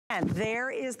And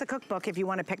there is the cookbook if you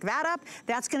want to pick that up.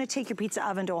 That's going to take your pizza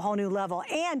oven to a whole new level.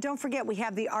 And don't forget, we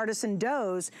have the artisan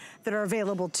doughs that are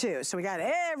available too. So we got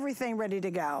everything ready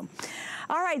to go.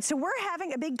 All right, so we're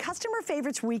having a big customer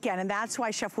favorites weekend, and that's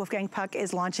why Chef Wolfgang Puck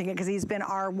is launching it, because he's been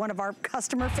one of our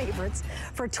customer favorites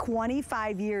for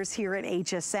 25 years here at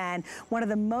HSN. One of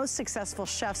the most successful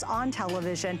chefs on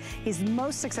television. He's the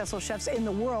most successful chefs in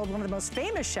the world, one of the most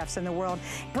famous chefs in the world,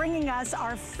 bringing us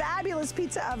our fabulous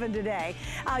pizza oven today.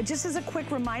 Just as a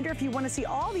quick reminder, if you want to see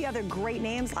all the other great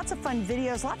names, lots of fun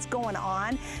videos, lots going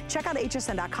on, check out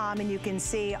hsn.com and you can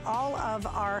see all of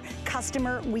our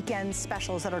customer weekend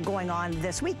specials that are going on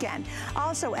this weekend.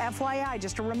 Also, FYI,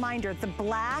 just a reminder, the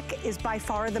black is by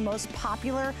far the most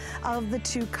popular of the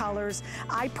two colors.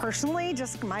 I personally,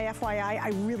 just my FYI, I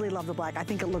really love the black. I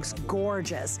think it looks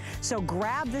gorgeous. So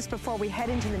grab this before we head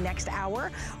into the next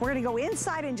hour. We're gonna go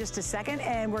inside in just a second,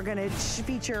 and we're gonna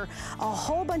feature a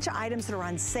whole bunch of items that are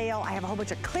on sale. I have a whole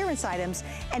bunch of clearance items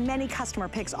and many customer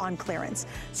picks on clearance.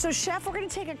 So Chef, we're gonna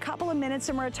take a couple of minutes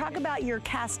and we're gonna talk about your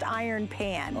cast iron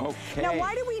pan. Okay. Now,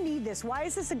 why do we need this? Why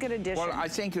is this a good addition? Well, I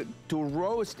think to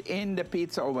roast in the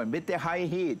pizza oven with the high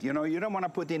heat, you know, you don't want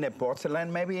to put in a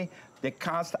porcelain maybe. The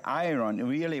cast iron,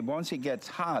 really, once it gets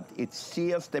hot, it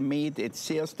sears the meat, it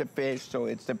sears the fish, so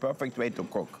it's the perfect way to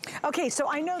cook. Okay, so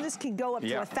I know this can go up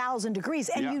to 1,000 degrees,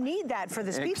 and you need that for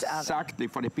this pizza oven. Exactly,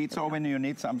 for the pizza oven, you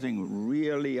need something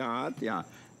really hot,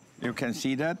 You can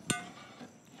see that.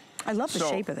 I love the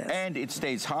shape of this. And it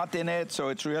stays hot in it, so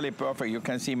it's really perfect. You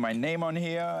can see my name on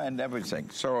here and everything.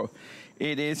 So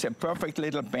it is a perfect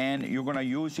little pan. You're gonna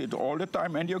use it all the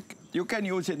time, and you can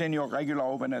use it in your regular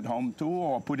oven at home too,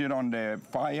 or put it on the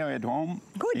fire at home.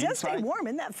 Oh, it does stay warm,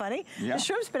 isn't that funny? Yeah. The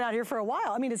shrimp's been out here for a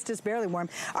while. I mean, it's just barely warm.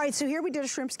 All right, so here we did a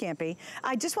shrimp scampi.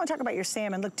 I just want to talk about your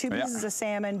salmon. Look, 2 pieces of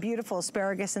salmon, beautiful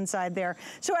asparagus inside there.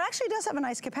 So it actually does have a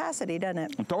nice capacity, doesn't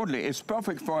it? Totally, it's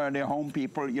perfect for the home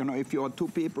people. You know, if you're 2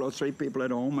 people or 3 people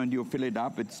at home and you fill it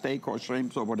up with steak or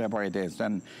shrimps or whatever it is,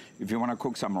 then if you want to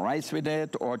cook some rice with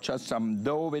it or just some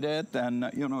dough with it, then,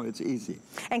 you know, it's easy.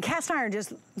 And cast iron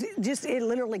just it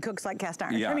literally cooks like cast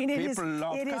iron. Yeah, I mean, people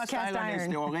love cast iron. Is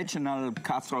the original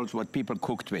casseroles what people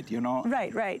cooked with, you know?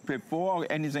 Right, right. Before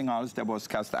anything else, there was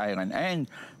cast iron. And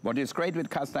what is great with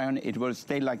cast iron, it will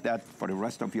stay like that for the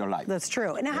rest of your life. That's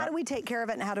true. And now how do we take care of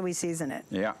it and how do we season it?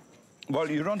 Yeah. Well,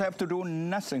 you don't have to do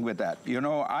nothing with that. You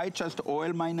know, I just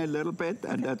oil mine a little bit,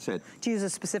 and that's it. Do you use a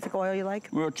specific oil you like?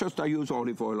 Well, I use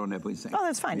olive oil on everything. Oh,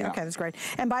 that's fine. Yeah. Okay, that's great.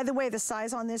 And by the way, the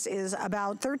size on this is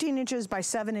about 13 inches by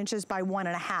 7 inches by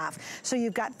 1.5. So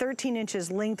you've got 13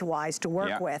 inches lengthwise to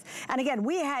work with. And again,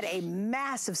 we had a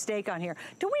massive steak on here.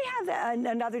 Do we have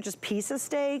another just piece of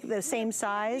steak, the same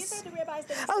size? These are the ribeyes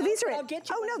that oh, these are.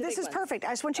 Oh, no, this is perfect. I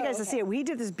just want you guys to see it. We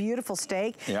did this beautiful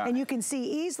steak, and you can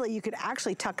see easily you could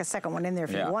actually tuck a second one in there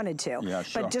if you wanted to. Yeah,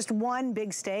 sure. But just one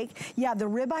big steak. Yeah, the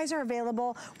ribeyes are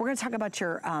available. We're going to talk about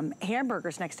your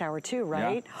hamburgers next hour too,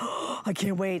 right? Yeah. I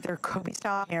can't wait. They're Kobe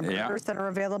style hamburgers that are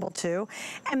available too.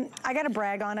 And I got to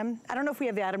brag on him. I don't know if we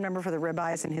have the item number for the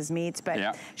ribeyes and his meats,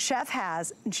 but Chef,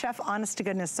 honest to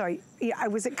goodness, sorry, I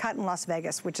was at Cut in Las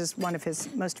Vegas, which is one of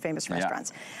his most famous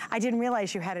restaurants. I didn't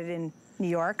realize you had it in New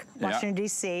York, Washington,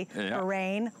 D.C.,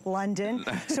 Bahrain, London.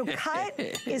 So Cut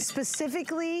is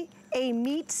specifically a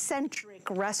meat-centric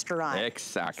restaurant.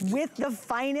 Exactly. With the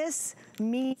finest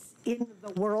meats in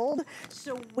the world.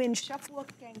 So when Chef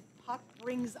Wolfgang Puck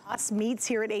brings us meats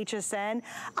here at HSN,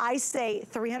 I say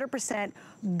 300%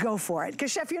 go for it.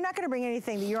 Because Chef, you're not going to bring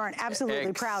anything that you aren't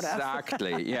absolutely proud of.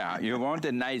 Exactly, yeah. You want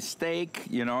a nice steak,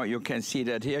 you know, you can see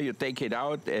that here. You take it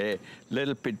out a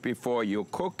little bit before you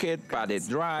cook it, pat it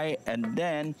dry, and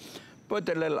then put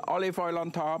a little olive oil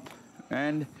on top,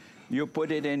 and you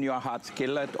put it in your hot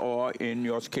skillet or in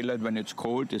your skillet when it's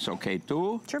cold, it's okay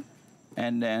too. Sure.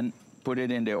 And then put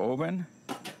it in the oven.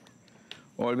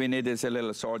 All we need is a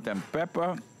little salt and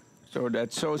pepper. So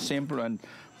that's so simple. And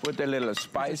put a little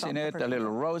spice in it, a little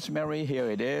rosemary, here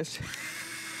it is.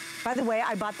 By the way,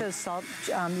 I bought those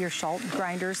your salt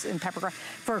grinders and pepper grinders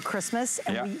for Christmas,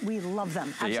 and we love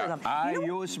them. Absolutely love them. I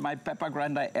use my pepper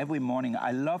grinder every morning.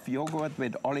 I love yogurt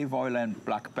with olive oil and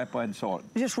black pepper and salt.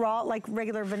 Just raw, like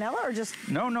regular vanilla, or just?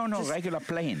 No, regular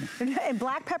plain. And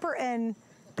black pepper and?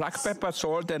 Black pepper,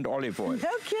 salt, and olive oil.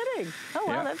 No kidding. Oh,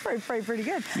 wow, that's pretty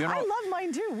good. You know, I love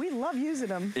mine, too. We love using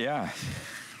them. Yeah.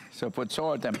 So put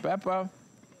salt and pepper.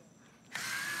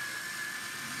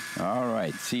 All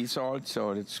right, sea salt,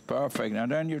 so it's perfect. And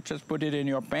then you just put it in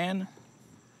your pan.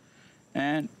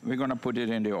 and we're gonna put it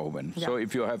in the oven. Yep. So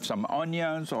if you have some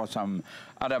onions or some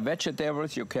other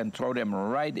vegetables, you can throw them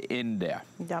right in there.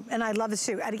 Yep, and I love this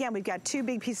too. And again, we've got 2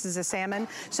 big pieces of salmon.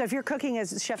 So if you're cooking, as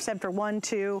the chef said, for 1,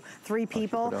 2, 3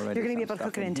 people, you're gonna be able to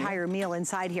cook an entire meal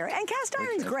inside here. And cast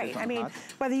iron's great. I mean,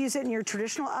 whether you use it in your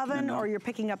traditional oven or you're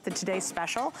picking up the Today's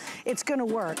Special, it's gonna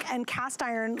work. And cast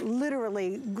iron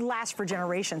literally lasts for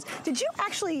generations. Did you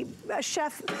actually,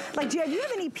 Chef, like, do you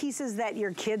have any pieces that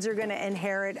your kids are gonna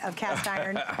inherit of cast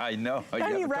iron? I know.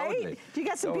 I mean, right? Totally. Do you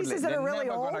got some pieces that are really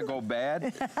old? They're never gonna go bad.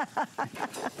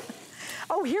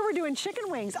 Oh, here we're doing chicken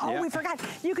wings. Oh, Yeah. we forgot.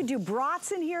 You could do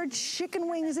brats in here, chicken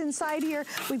wings inside here.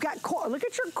 We've got corn. Look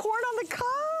at your corn on the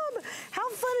cob. How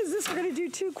fun is this? We're going to do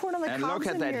 2 corn on the cobs. And look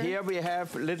at that. Here we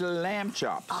have little lamb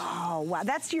chops. Oh, wow.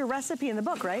 That's your recipe in the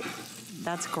book, right?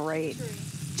 That's great.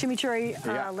 Chimichurri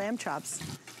lamb chops.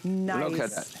 Nice. Look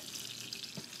at that.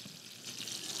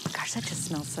 Gosh, that just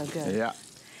smells so good. Yeah.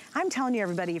 I'm telling you,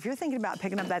 everybody, if you're thinking about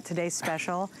picking up that Today's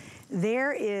Special,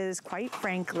 there is, quite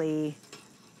frankly,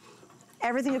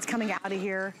 everything that's coming out of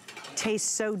here tastes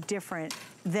so different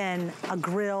than a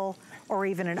grill or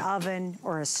even an oven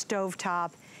or a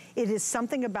stovetop. It is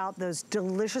something about those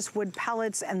delicious wood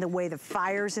pellets and the way the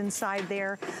fire's inside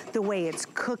there, the way it's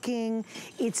cooking.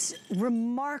 It's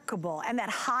remarkable. And that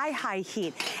high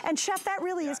heat. And Chef, that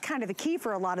really is kind of the key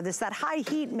for a lot of this. That high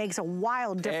heat makes a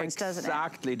wild difference, doesn't it?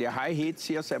 Exactly. The high heat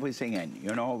sears everything in.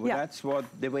 You know, that's what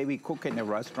the way we cook in a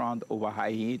restaurant, over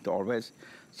high heat always.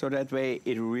 So that way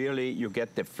it really, you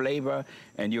get the flavor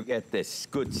and you get this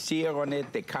good sear on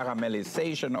it, the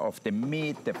caramelization of the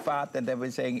meat, the fat and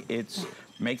everything. It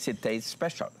makes it taste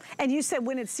special. And you said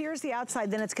when it sears the outside,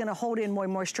 then it's going to hold in more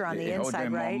moisture on the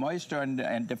inside, right? More moisture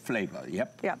and the flavor,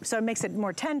 yep. Yep, so it makes it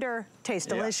more tender, tastes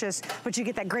delicious, but you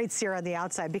get that great sear on the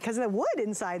outside because of the wood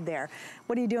inside there.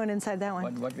 What are you doing inside that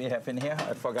one? What we have in here?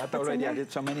 I forgot already. I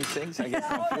did so many things. I get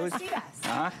confused. Sea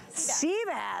bass. Sea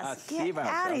bass. Get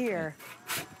out of here.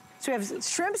 So we have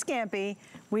shrimp scampi.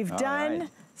 We've done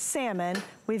salmon.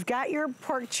 We've got your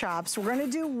pork chops. We're going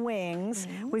to do wings.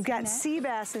 We've got sea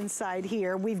bass inside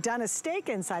here. We've done a steak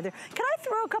inside there. Can I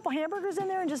throw a couple hamburgers in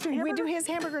there and just do hamburgers? We do his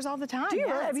hamburgers all the time. Do you?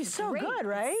 Yeah, That'd be so great. good,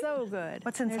 right? It's so good.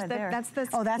 What's inside there? That's the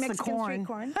Mexican corn. street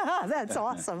corn. That's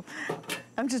awesome.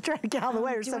 I'm just trying to get out of the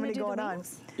way. There's so many going on.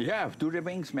 Yeah, do the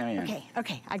wings, Marianne.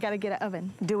 Okay. I got to get an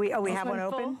oven. Do we? Oh, we This have one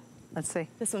one's open? full. Let's see.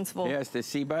 This one's full. Yes, the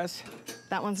sea bass.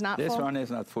 That one's not full. This one is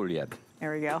not full yet.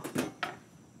 There we go.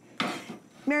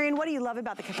 Marion, what do you love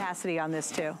about the capacity on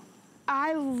this too?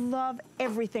 I love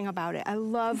everything about it. I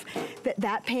love that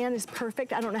that pan is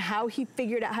perfect. I don't know how he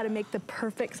figured out how to make the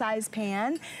perfect size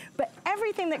pan, but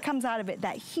everything that comes out of it,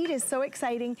 that heat is so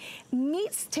exciting.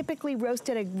 Meats typically roast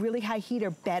at a really high heat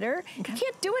are better. You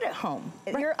can't do it at home.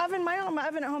 Your oven, my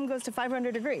oven at home goes to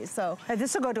 500 degrees, so.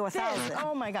 This will go to 1,000.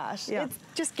 Oh my gosh, Yeah.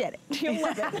 just get it. You'll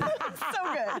love it. It's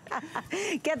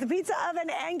so good. Get the pizza oven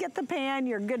and get the pan,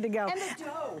 you're good to go. And the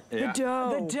dough. Yeah. The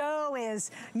dough. The dough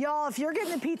is, y'all, if you're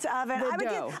getting the pizza oven,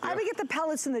 I would get the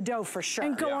pellets in the dough for sure.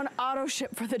 And go on auto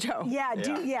ship for the dough.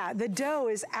 The dough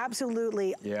is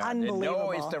absolutely unbelievable.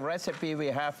 The dough is the recipe we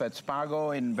have at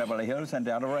Spargo in Beverly Hills and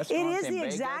the other restaurants. It is the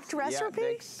exact recipe? Yeah,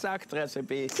 the exact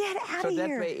recipe. Get out of here. So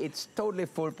here. that way it's totally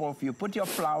foolproof. You put your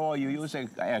flour, you use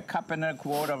a cup and a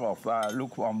quarter of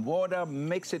lukewarm water,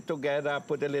 mix it together,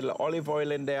 put a little olive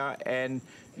oil in there, and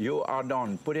you are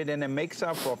done. Put it in a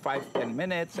mixer for 5-10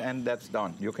 minutes, and that's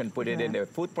done. You can put it in a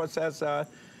food processor.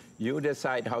 You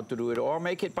decide how to do it, or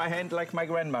make it by hand like my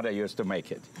grandmother used to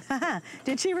make it.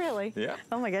 Did she really? Yeah.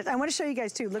 Oh my gosh. I want to show you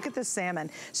guys too. Look at this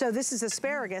salmon. So this is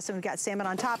asparagus, and we've got salmon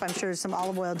on top. I'm sure there's some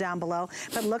olive oil down below,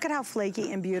 but look at how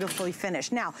flaky and beautifully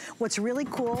finished. Now, what's really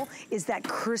cool is that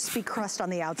crispy crust on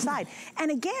the outside.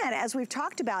 And again, as we've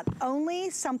talked about,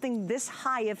 only something this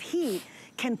high of heat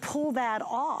can pull that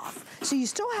off. So you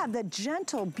still have that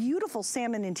gentle, beautiful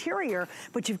salmon interior,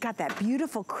 but you've got that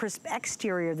beautiful crisp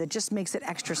exterior that just makes it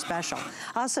extra special.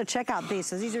 Also, check out these.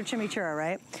 So these are chimichurri,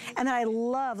 right? And then I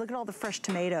love, look at all the fresh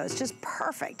tomatoes, just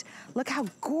perfect. Look how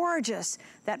gorgeous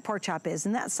that pork chop is.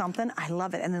 Isn't that something? I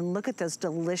love it. And then look at those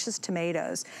delicious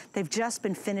tomatoes. They've just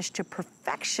been finished to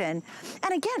perfection.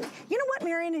 And again, you know what,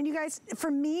 Marion and you guys, for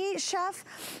me, Chef,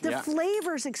 the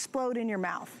flavors explode in your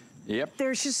mouth. Yep.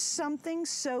 There's just something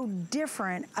so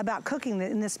different about cooking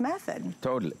in this method.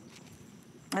 Totally.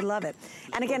 I love it.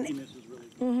 And again, Smokiness is really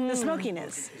good. the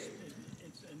smokiness.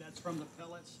 And that's from the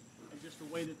pellets and just the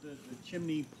way that the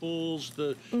chimney pulls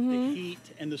the heat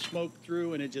and the smoke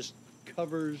through, and it just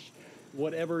covers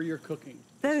whatever you're cooking.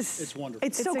 That is, it's wonderful.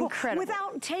 It's so cool. incredible.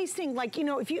 Without tasting, like, you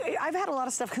know, I've had a lot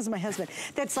of stuff because of my husband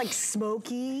that's like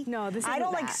smoky. No, this isn't I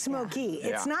don't that. like smoky. Yeah.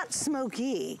 It's not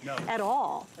smoky at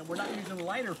all. And we're not using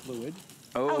lighter fluid.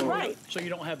 Oh, right. So you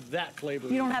don't have that flavor.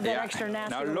 You don't have that extra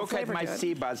nasty Now look at my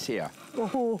sea bass here.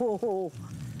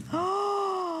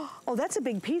 Oh, that's a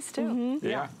big piece too. Mm-hmm.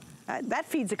 Yeah. That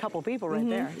feeds a couple people right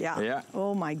there. Yeah. Yeah.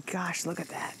 Oh my gosh, look at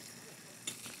that.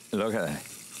 Look at that.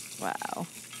 Wow.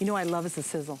 You know what I love is the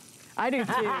sizzle. I do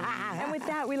too. And with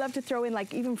that, we love to throw in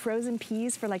like even frozen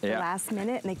peas for like the last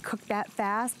minute, and they cook that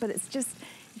fast. But it's just,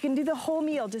 you can do the whole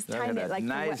meal, just Look time at it that. like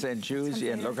Nice and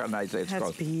juicy, and look how nice it's That's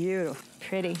got. beautiful.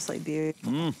 pretty. Absolutely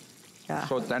beautiful. Yeah.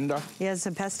 So tender. Yeah,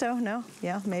 some pesto? No?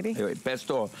 Yeah, maybe. Anyway,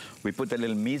 pesto, we put a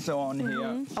little miso on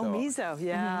here. Oh, miso.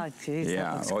 Yeah. Jeez, that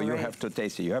Yeah, looks or you great. have to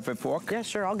taste it. You have a fork? Yeah,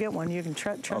 sure. I'll get one. You can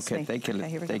trust Okay, me. take a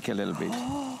little bit.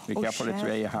 Be Oh, careful, it's chef.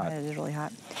 very hot. Yeah, it is really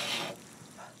hot.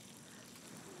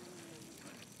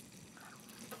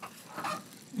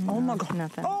 Oh my God.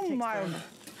 Nothing. Oh Takes my. forever.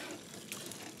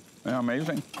 Yeah,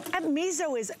 amazing. That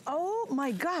miso is, oh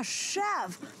my gosh,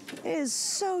 chef. It is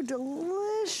so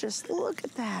delicious. Look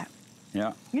at that.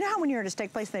 Yeah. You know how when you're at a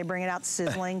steak place, they bring it out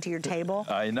sizzling to your table?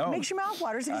 I know. It makes your mouth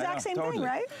water. It's the I exact know, same totally. thing,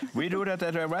 right? We do that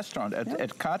at a restaurant.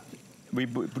 At Cut, we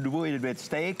do it with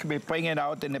steak. We bring it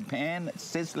out in a pan,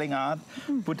 sizzling hot.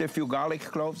 Put a few garlic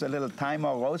cloves, a little thyme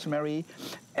or rosemary.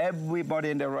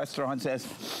 Everybody in the restaurant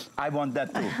says, I want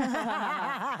that too.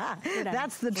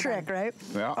 That's the trick, right?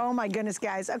 Yeah. Oh my goodness,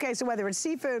 guys. Okay, so whether it's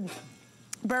seafood,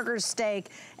 burgers, steak,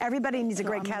 everybody needs a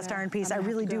great cast iron piece. I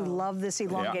really do love this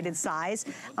elongated size.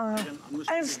 And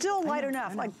it's still light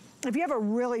enough. Like, if you have a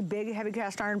really big, heavy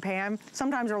cast iron pan,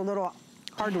 sometimes they're a little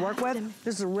hard to work with.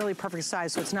 This is a really perfect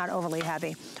size, so it's not overly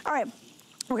heavy. All right,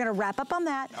 we're gonna wrap up on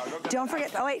that. Don't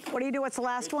forget, oh wait, what do you do? What's the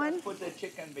last one? Put the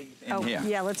chicken wings in here.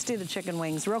 Yeah, let's do the chicken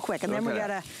wings real quick. And then Look we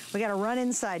at gotta run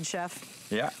inside, chef.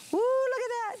 Yeah. Woo, look at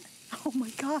that. Oh my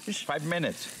gosh. 5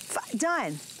 minutes.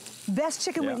 Done. Best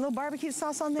chicken wing, Yeah. little barbecue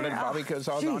sauce on there. Put a barbecue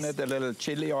sauce on it, a little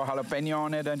chili or jalapeno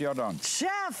on it, and you're done.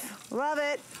 Chef, love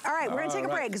it. All right, we're gonna take a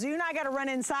break because you and I gotta run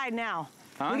inside now.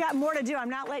 Huh? We got more to do. I'm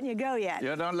not letting you go yet.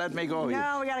 You don't let me go here.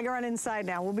 No, we gotta go run inside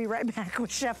now. We'll be right back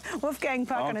with Chef Wolfgang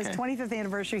Puck on his 25th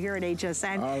anniversary here at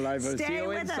HSN. All right, we'll Stay see you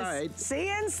with inside. us. See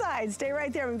you inside. Stay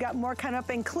right there. We've got more coming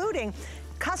up, including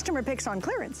customer picks on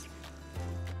clearance.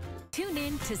 Tune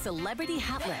in to Celebrity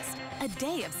Hot List, a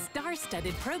day of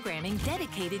star-studded programming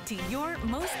dedicated to your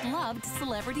most loved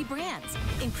celebrity brands,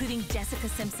 including Jessica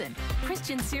Simpson,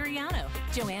 Christian Siriano,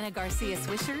 Joanna Garcia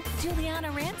Swisher, Juliana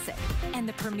Rancic, and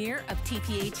the premiere of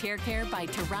TPH Hair Care by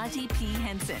Taraji P.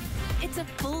 Henson. It's a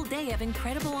full day of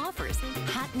incredible offers,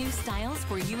 hot new styles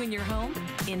for you and your home,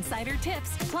 insider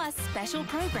tips, plus special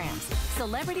programs.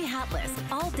 Celebrity Hot List,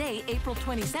 all day April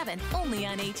 27th, only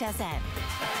on HSN.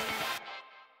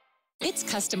 It's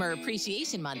Customer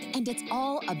Appreciation Month, and it's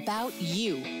all about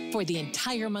you. For the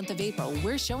entire month of April,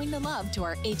 we're showing the love to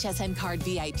our HSN Card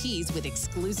VIPs with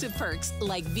exclusive perks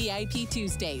like VIP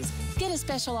Tuesdays. Get a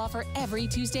special offer every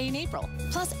Tuesday in April,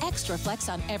 plus extra flex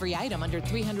on every item under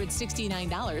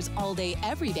 $369 all day,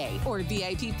 every day, or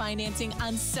VIP financing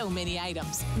on so many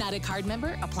items. Not a card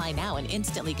member? Apply now and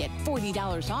instantly get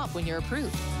 $40 off when you're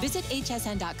approved. Visit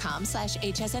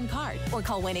hsn.com/HSN Card or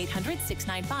call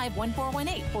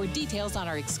 1-800-695-1418 for details on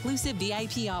our exclusive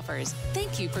VIP offers.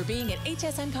 Thank you for being at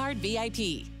HSN Card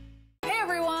VIP. Hey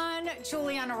everyone,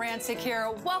 Juliana Rancic here.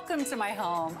 Welcome to my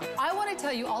home. I want to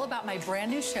tell you all about my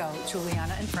brand new show,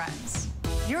 Juliana and Friends.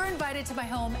 You're invited to my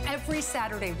home every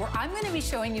Saturday where I'm going to be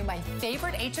showing you my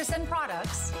favorite HSN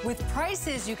products with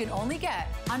prices you can only get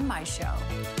on my show.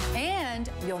 And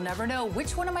you'll never know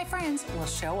which one of my friends will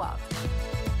show up.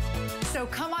 So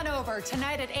come on over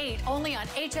tonight at 8, only on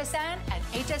HSN and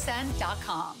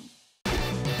hsn.com.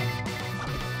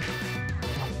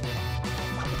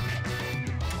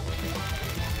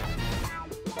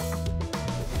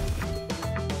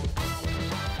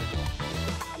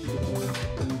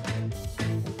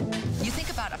 You think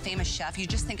about a famous chef, you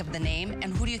just think of the name,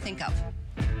 and who do you think of?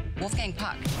 Wolfgang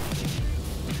Puck.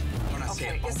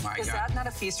 Okay, is that not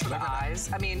a feast for the eyes?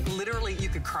 I mean, literally, you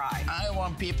could cry. I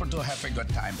want people to have a good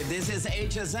time. This is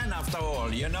HSN after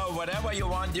all. You know, whatever you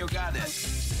want, you got it.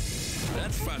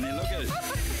 That's funny. Look at it.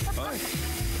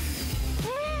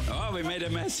 Oh, we made a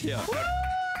mess here.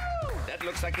 That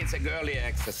looks like it's a girly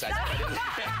exercise.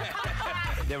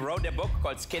 They wrote a book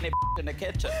called Skinny in the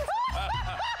Kitchen.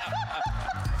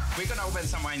 We're going to open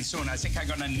some wine soon. I think I'm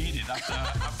going to need it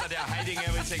after they're hiding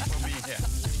everything from me here.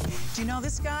 Do you know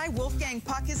this guy? Wolfgang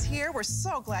Puck is here. We're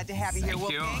so glad to have you here,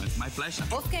 Wolfgang. Thank you. It's my pleasure.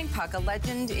 Wolfgang Puck, a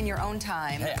legend in your own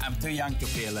time. Hey, I'm too young to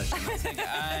be a legend. I think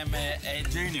I'm a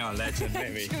junior legend,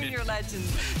 maybe. Junior legend.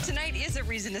 Tonight is a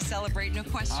reason to celebrate, no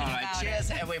question All right, about cheers,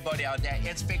 it. everybody out there.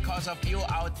 It's because of you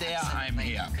out there I'm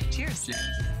here. Cheers. Cheers.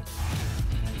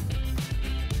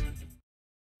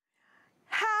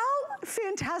 How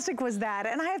fantastic was that?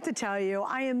 And I have to tell you,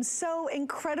 I am so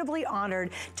incredibly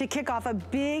honored to kick off a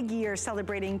big year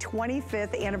celebrating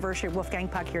 25th anniversary of Wolfgang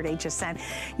Puck here at HSN.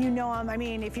 You know him. I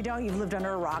mean, if you don't, you've lived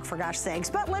under a rock, for gosh sakes.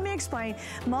 But let me explain.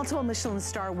 Multiple Michelin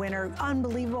star winner,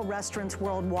 unbelievable restaurants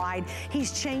worldwide.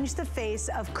 He's changed the face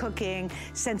of cooking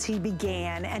since he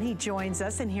began, and he joins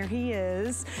us, and here he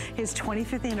is, his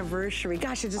 25th anniversary.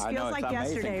 Gosh, it just feels like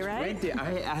yesterday, right? 20,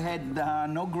 I had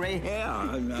no gray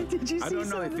hair. Did you see I don't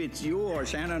know if it's you or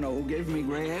Shannon who gave me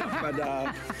gray hair,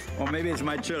 but or maybe it's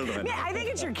my children. Yeah, I think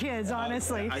it's your kids,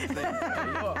 honestly. I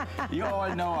think you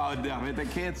all know out there with the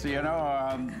kids, you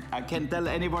know, I can tell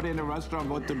anybody in the restaurant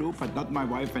what to do, but not my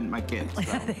wife and my kids.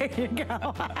 So. There you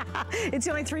go. It's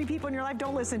the only 3 people in your life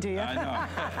don't listen to you.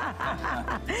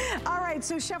 I know. All right,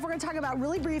 so Chef, we're going to talk about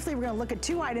really briefly, we're going to look at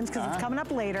 2 items because it's coming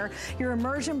up later. Your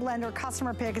immersion blender,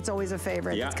 customer pick, it's always a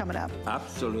favorite. Yeah, it's coming up.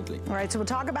 Absolutely. All right, so we'll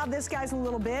talk about this, guys, in a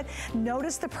little bit.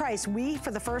 Notice the price. We,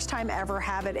 for the first time ever,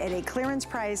 have it at a clearance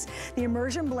price. The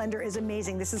immersion blender is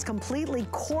amazing. This is completely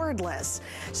cordless.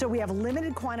 So we have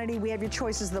limited quantity. We have your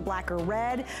choices of the black or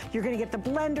red. You're going to get the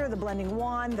blender, the blending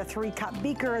wand, the 3-cup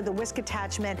beaker, the whisk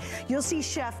attachment. You'll see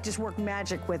Chef just work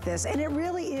magic with this. And it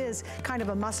really is kind of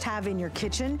a must-have in your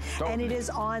kitchen. Totally. And it is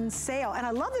on sale. And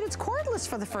I love that it's cordless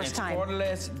for the first time. It's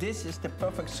cordless. This is the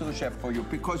perfect sous chef for you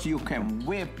because you can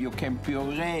whip, you can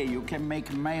puree, you can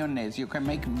make mayonnaise, you can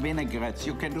make vinaigrettes,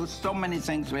 you can do so many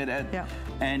things with it. Yeah.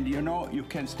 And you know, you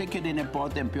can stick it in a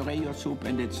pot and puree your soup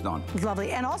and it's done. It's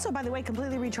lovely. And also, by the way,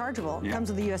 completely rechargeable. Yeah.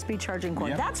 Comes with a USB charging cord.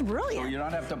 Yeah. That's brilliant. So you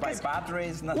don't have to buy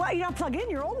batteries. Nothing. Well, you don't plug in.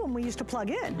 Your old one we used to plug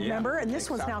in, remember? And this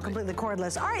one's now completely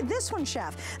cordless. All right, this one,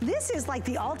 Chef. This is like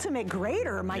the ultimate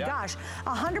grater. My gosh,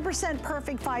 100%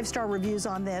 perfect 5-star reviews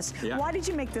on this. Yeah. Why did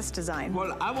you make this design?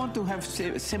 Well, I want to have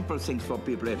simple things for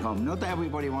people at home. Not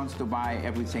everybody wants to buy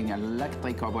everything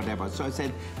electric or whatever. So I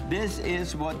said, this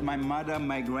is what my mother,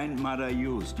 my grandmother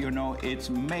used. You know, it's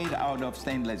made out of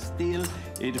stainless steel.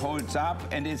 It holds up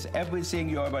and it's everything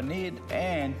you ever need.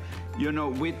 And you know,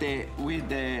 with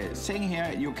the thing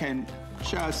here, you can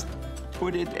just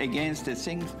put it against the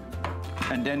sink,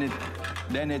 and then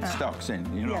it stocks in.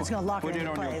 You know, it's gonna lock put it it in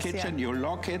on place, your kitchen, you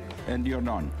lock it, and you're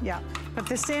done. Yeah. Put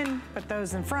this in, put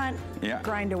those in front,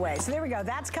 grind away. So there we go.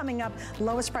 That's coming up.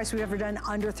 Lowest price we've ever done,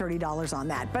 under $30 on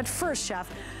that. But first, Chef,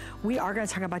 we are going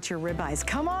to talk about your ribeyes.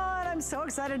 Come on, I'm so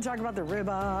excited to talk about the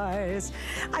ribeyes.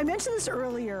 I mentioned this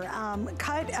earlier.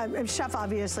 Chef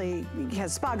obviously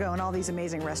has Spago and all these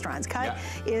amazing restaurants. Cut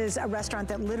is a restaurant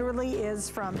that literally is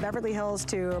from Beverly Hills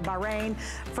to Bahrain,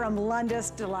 from London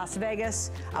to Las Vegas.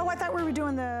 Oh, I thought we were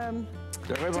doing the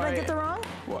ribeye. Did I get the wrong?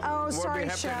 Oh, sorry,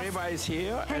 Chef. We have the ribeyes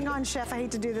here. Hang on, Chef. I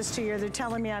hate to do this to you. They're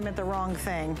telling me I meant the wrong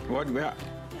thing. What?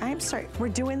 I'm sorry. We're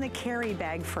doing the carry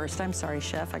bag first. I'm sorry,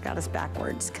 Chef. I got us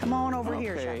backwards. Come on over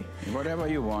here, Chef. Whatever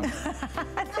you want.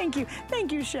 Thank you.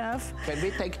 Thank you, Chef. Can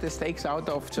we take the steaks out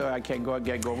of so I can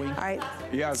get going? All right.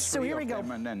 Yeah, so here we go.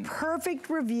 Perfect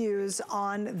reviews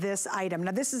on this item.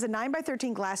 Now, this is a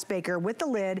 9x13 glass baker with the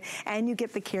lid, and you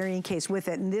get the carrying case with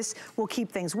it. And this will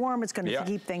keep things warm. It's going to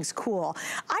keep things cool.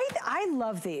 I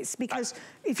love these because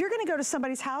if you're going to go to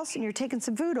somebody's house and you're taking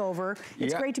some food over,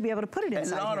 it's great to be able to put it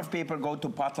inside. A lot of people go to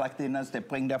potluck dinners, they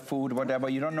bring their food, whatever.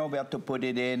 You don't know where to put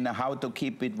it in, how to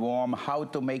keep it warm, how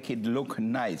to make it look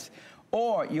nice.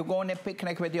 Or you go on a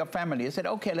picnic with your family. You said,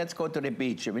 okay, let's go to the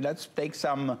beach. Let's take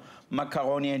some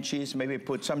macaroni and cheese, maybe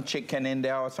put some chicken in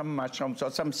there or some mushrooms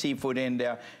or some seafood in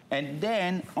there. And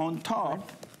then on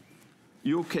top,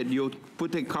 you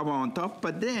put a cover on top,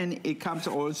 but then it comes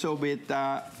also with,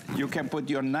 you can put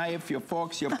your knife, your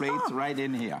forks, your plates right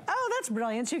in here. Oh, that's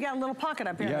brilliant. So you got a little pocket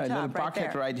up here at the top, a little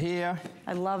pocket right here.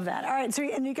 I love that. All right, so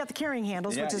and you got the carrying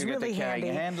handles, which is really handy.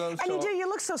 Handles, and you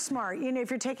look so smart. You know, if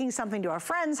you're taking something to a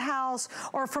friend's house,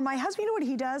 or for my husband, you know what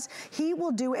he does? He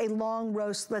will do a long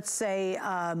roast, let's say,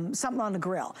 something on the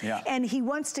grill. Yeah. And he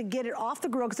wants to get it off the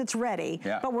grill because it's ready,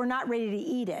 but we're not ready to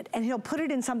eat it. And he'll put it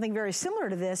in something very similar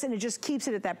to this, and it just keeps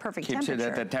it at that perfect temperature. Keeps it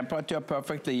at the temperature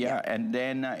perfectly, and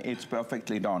then it's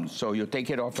perfectly done. So you take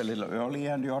it off a little early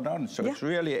and you're done. So it's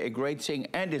really a great thing,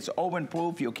 and it's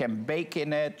oven-proof. You can bake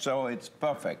in it, so it's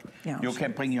perfect. You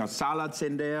can bring your salads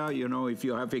in there, you know, if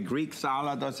you have a Greek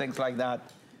salad or things like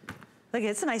that. Look,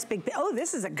 it's a nice big, oh,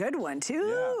 this is a good one too.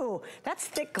 Yeah. That's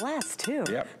thick glass too.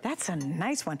 Yep. That's a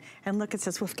nice one. And look, it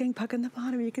says Wolfgang Puck on the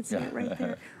bottom. You can see it right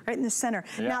there, right in the center.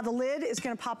 Yeah. Now the lid is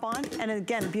gonna pop on, and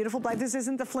again, beautiful black. This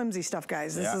isn't the flimsy stuff,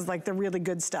 guys. This is like the really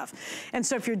good stuff. And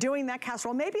so if you're doing that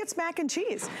casserole, maybe it's mac and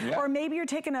cheese, or maybe you're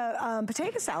taking a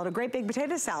potato salad, a great big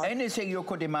potato salad. Anything you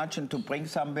could imagine to bring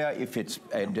somewhere, if it's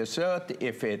a dessert,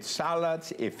 if it's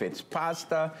salads, if it's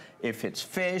pasta, if it's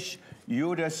fish,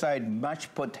 you decide.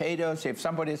 Mashed potatoes. If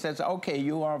somebody says, okay,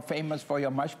 you are famous for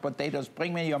your mashed potatoes,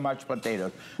 bring me your mashed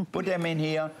potatoes. Put them in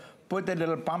here, put a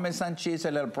little Parmesan cheese,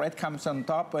 a little breadcrumbs on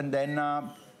top, and then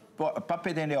pop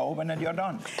it in the oven and you're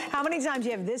done. How many times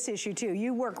you have this issue too?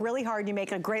 You work really hard, you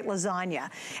make a great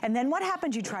lasagna, and then what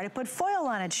happens? You try to put foil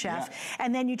on it, chef,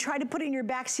 and then you try to put it in your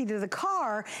back seat of the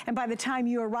car, and by the time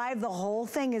you arrive, the whole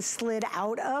thing is slid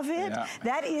out of it.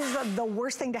 That is the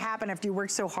worst thing to happen after you work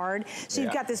so hard. So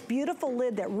you've got this beautiful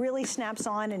lid that really snaps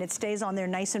on and it stays on there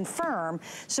nice and firm.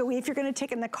 So if you're gonna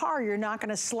take it in the car, you're not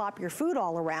gonna slop your food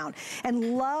all around.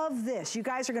 And love this. You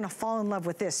guys are gonna fall in love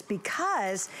with this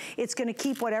because it's gonna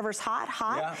keep whatever's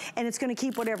hot, and it's gonna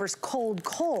keep whatever's cold,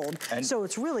 and so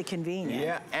it's really convenient.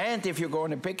 Yeah, and if you go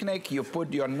on a picnic, you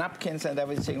put your napkins and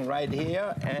everything right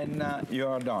here, and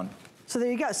you're done. So there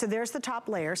you go. So there's the top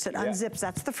layer. So it unzips,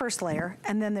 that's the first layer.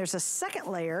 And then there's a second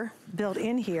layer built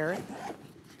in here.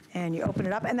 And you open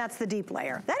it up, and that's the deep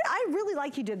layer. I really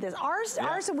like you did this. Ours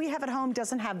that we have at home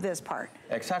doesn't have this part.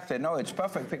 Exactly. No, it's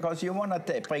perfect because you want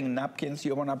to bring napkins,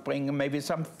 you want to bring maybe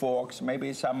some forks,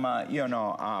 maybe some, you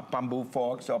know, bamboo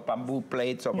forks or bamboo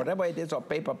plates or whatever it is, or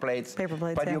paper plates. Paper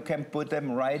plates, but you can put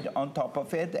them right on top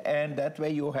of it, and that way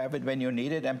you have it when you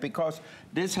need it. And because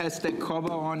this has the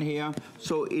cover on here,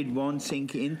 so it won't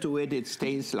sink into it, it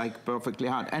stays like perfectly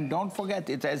hard. And don't forget,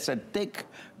 it has a thick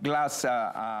glass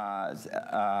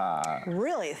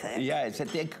really thick. Yeah, it's a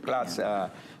thick glass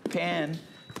pan,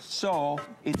 so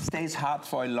it stays hot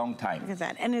for a long time. Look at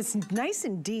that, and it's nice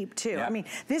and deep too. I mean,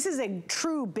 this is a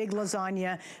true big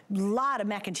lasagna, lot of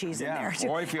mac and cheese in there too.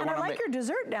 Or if you and I like your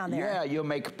dessert down there. Yeah, you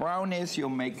make brownies, you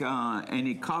make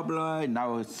any cobbler,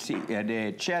 now see,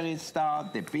 the cherries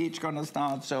start, the peach gonna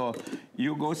start, so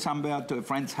you go somewhere to a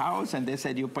friend's house and they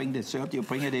said you bring dessert, you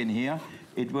bring it in here,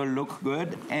 it will look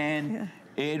good, and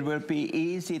it will be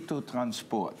easy to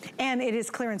transport. And it is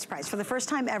clearance price. For the first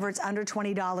time ever, it's under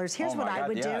 $20. Here's what I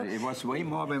would do. It was way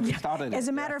more when we started. As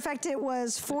a matter of fact, it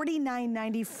was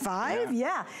 $49.95.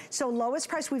 Yeah. So lowest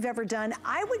price we've ever done.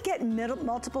 I would get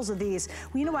multiples of these.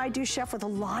 Well, you know what I do, chef, with a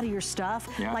lot of your stuff?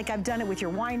 Like I've done it with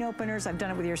your wine openers. I've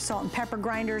done it with your salt and pepper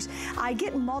grinders. I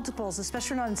get multiples,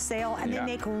 especially when on sale, and they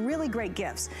make really great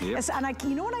gifts. And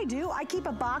you know what I do? I keep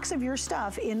a box of your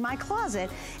stuff in my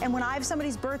closet, and when I have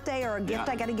somebody's birthday or a gift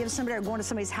I got to give somebody or going to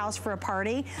somebody's house for a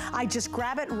party, I just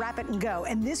grab it, wrap it, and go.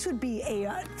 And this would be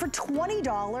for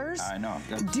 $20. I know.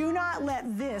 Do not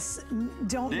let this,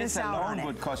 don't miss out on it. This alone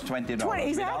would cost $20.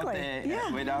 Exactly.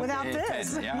 Without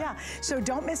this. So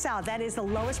don't miss out. That is the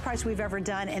lowest price we've ever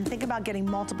done. And think about getting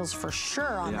multiples for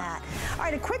sure on that. All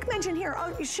right, a quick mention here.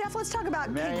 Oh, chef, let's talk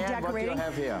about cake decorating. What do you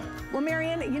have here? Well,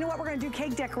 Marianne, you know what? We're going to do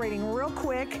cake decorating real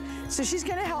quick. So she's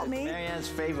going to help me. Marianne's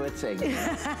favorite thing.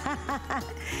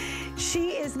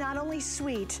 She is not only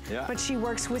sweet, but she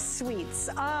works with sweets.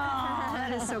 Oh,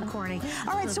 that is so corny.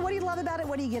 All right, so what do you love about it?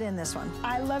 What do you get in this one?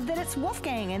 I love that it's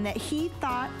Wolfgang and that he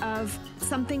thought of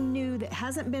something new that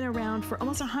hasn't been around for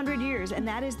almost 100 years, and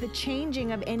that is the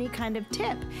changing of any kind of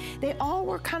tip. They all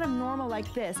were kind of normal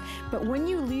like this, but when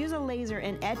you use a laser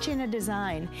and etch in a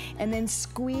design and then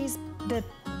squeeze the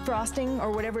frosting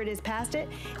or whatever it is past it,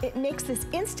 it makes this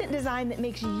instant design that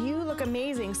makes you look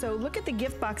amazing. So look at the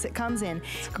gift box it comes in.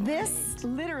 This,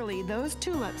 literally, those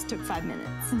tulips took 5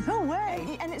 minutes. No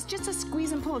way. And it's just a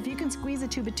squeeze and pull. If you can squeeze a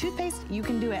tube of toothpaste, you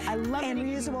can do it. I love it. And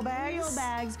reusable bags. Real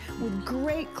bags with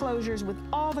great closures, with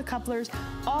all the couplers,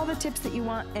 all the tips that you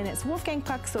want, and it's Wolfgang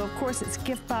Puck, so of course it's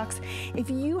gift box. If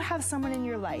you have someone in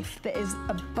your life that is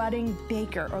a budding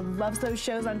baker or loves those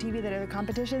shows on TV that are the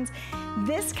competitions,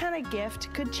 this kind of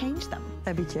gift could change them.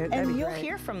 That'd be cute. And you'll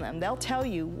hear from them. They'll tell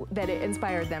you that it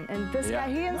inspired them. And this guy,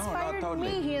 he inspired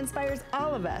me. He inspires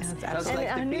all of us. Just and like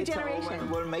a the new pizza generation oven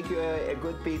will make you a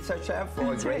good pizza chef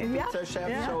or a great pizza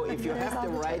chef. So if you have the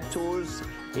right tools,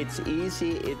 it's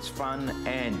easy, it's fun,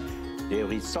 and The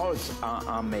results are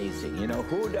amazing. You know,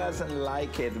 who doesn't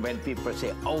like it when people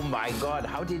say, oh my God,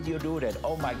 how did you do that?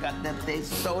 Oh my God, that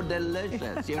tastes so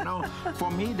delicious. You know,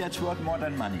 for me, that's worth more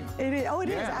than money. It is. Oh, it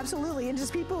is, absolutely. And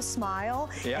just people smile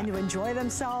and you enjoy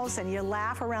themselves and you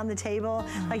laugh around the table.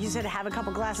 Like you said, have a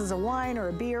couple glasses of wine or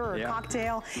a beer or a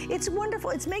cocktail. It's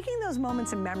wonderful. It's making those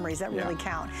moments and memories that really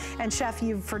count. And Chef,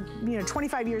 you've for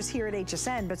 25 years here at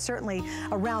HSN, but certainly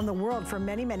around the world for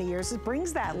many, many years, it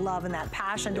brings that love and that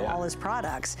passion to all his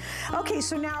products. Okay,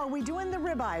 so now are we doing the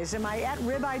ribeyes? Am I at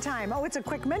ribeye time? Oh, it's a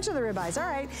quick mention of the ribeyes. All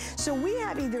right. So we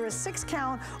have either a 6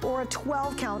 count or a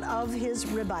 12 count of his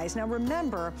ribeyes. Now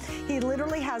remember, he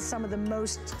literally has some of the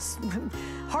most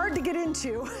hard to get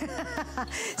into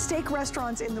steak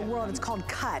restaurants in the world. It's called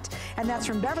Cut. And that's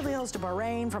from Beverly Hills to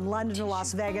Bahrain, from London to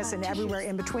Las Vegas, and everywhere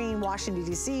in between, Washington,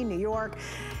 D.C., New York.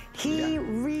 He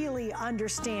really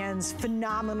understands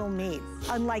phenomenal meat,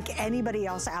 unlike anybody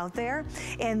else out there.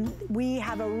 And we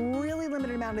have a really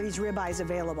limited amount of these ribeyes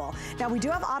available. Now, we do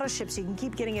have auto ship, so you can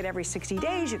keep getting it every 60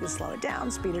 days. You can slow it down,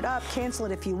 speed it up, cancel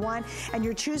it if you want. And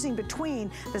you're choosing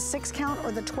between the 6 count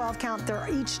or the 12 count. They're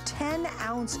each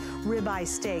 10-ounce ribeye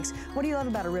steaks. What do you love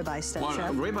about a ribeye steak, Chef?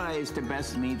 Well, ribeye is the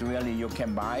best meat really you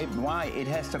can buy. Why? It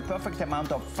has the perfect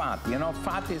amount of fat. You know,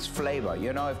 fat is flavor.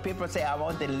 You know, if people say, I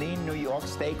want a lean New York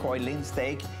steak or a lean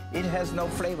steak, it has no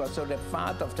flavor. So the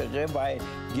fat of the ribeye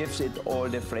gives it all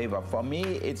the flavor. For me,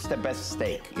 it's the best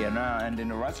steak, you know, and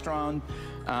in a restaurant,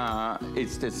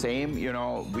 it's the same. You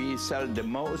know, we sell the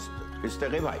most is the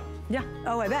ribeye. Yeah.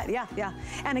 Oh, I bet. Yeah, yeah.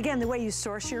 And again, the way you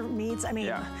source your meats, I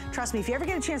mean, trust me, if you ever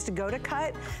get a chance to go to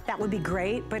Cut, that would be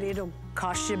great, but it'll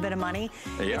cost you a bit of money.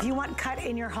 If you want Cut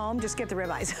in your home, just get the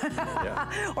ribeyes.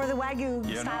 Or the Wagyu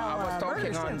style I was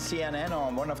talking on CNN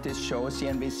on one of these shows,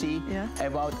 CNBC,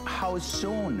 about how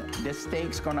soon the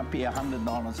steak's gonna be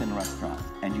 $100 in a restaurant.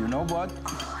 And you know what?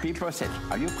 People said,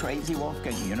 are you crazy,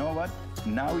 Wolfgang? You know what?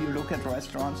 Now you look at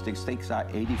restaurants, the steaks are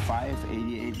 $85,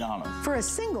 $88. For a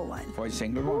single one? For a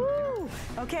single one.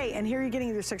 Okay, and here you're getting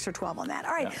either 6 or 12 on that.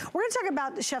 All right, we're gonna talk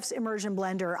about the Chef's Immersion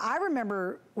Blender. I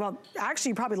remember, well, actually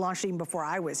you probably launched it even before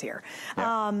I was here,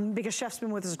 because Chef's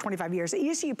been with us for 25 years. It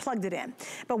used to, you plugged it in,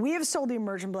 but we have sold the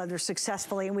Immersion Blender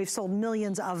successfully, and we've sold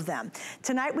millions of them.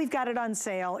 Tonight we've got it on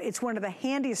sale. It's one of the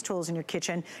handiest tools in your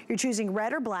kitchen. You're choosing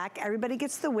red or black. Everybody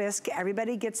gets the whisk.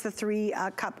 Everybody gets the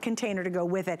 3-cup container to go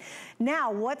with it.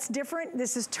 Now, what's different?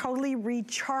 This is totally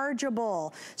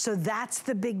rechargeable. So that's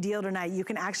the big deal tonight. You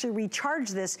can actually recharge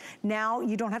this. Now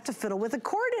you don't have to fiddle with a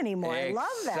cord anymore. I love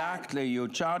that. Exactly. You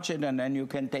charge it and then you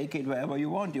can take it wherever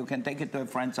you want. You can take it to a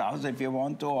friend's house if you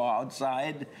want to, or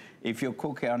outside. If you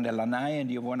cook on the lanai and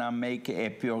you want to make a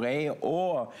puree,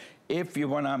 or if you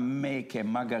want to make a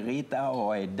margarita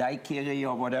or a daiquiri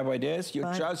or whatever it is, you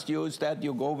just use that.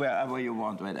 You go wherever you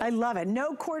want with it. I love it.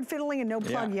 No cord fiddling and no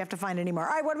plug you have to find anymore.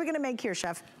 All right, what are we going to make here,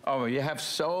 Chef? Oh, you have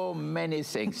so many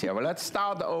things here. Well, let's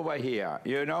start over here.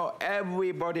 You know,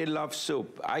 everybody loves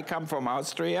soup. I come from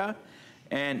Austria,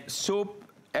 and soup,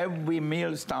 every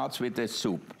meal starts with a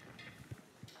soup.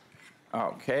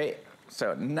 Okay,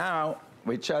 so now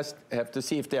we just have to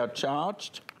see if they are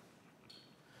charged.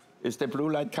 Is the blue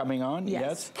light coming on?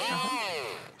 Yes.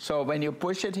 So when you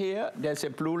push it here, there's a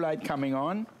blue light coming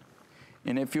on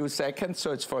in a few seconds,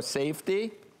 so it's for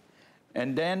safety.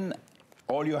 And then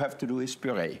all you have to do is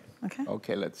puree. Okay.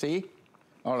 Okay, let's see.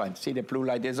 All right, see the blue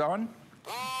light is on.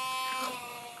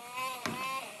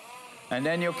 And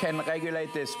then you can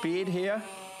regulate the speed here.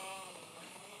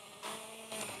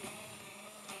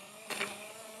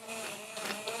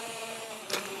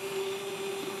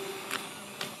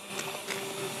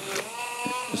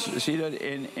 See that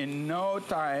in no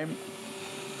time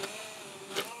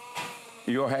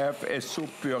you have a soup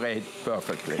pureed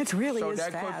perfectly. It really is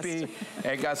fast. So that could be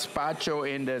a gazpacho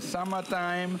in the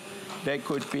summertime. There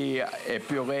could be a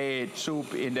pureed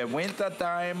soup in the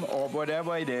wintertime, or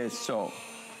whatever it is. So.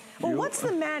 Well, what's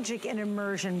the magic in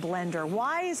Immersion Blender?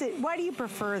 Why do you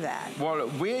prefer that? Well,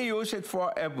 we use it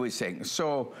for everything.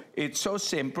 So it's so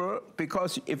simple,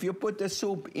 because if you put the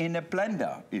soup in a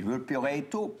blender, it will puree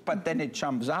too, but then it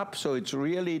jumps up, so it's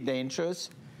really dangerous.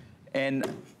 And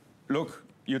look,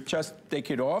 you just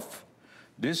take it off.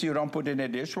 This you don't put in a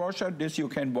dishwasher. This you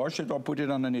can wash it or put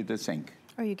it underneath the sink.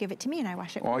 Or you give it to me and I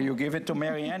wash it. Or you give it to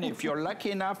Marianne. If you're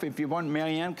lucky enough, if you want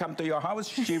Marianne come to your house,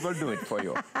 she will do it for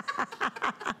you.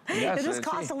 Yes, it just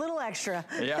costs a little extra.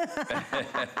 Yeah.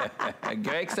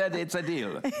 Greg said it's a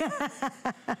deal.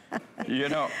 You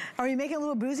know. Are you making a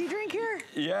little boozy drink here?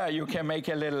 Yeah, you can make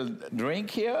a little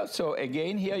drink here. So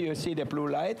again, here you see the blue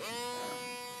light.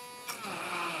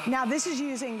 Now this is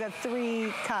using the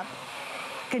 3-cup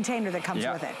container that comes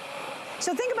with it.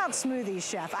 So think about smoothies,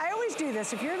 Chef. I always do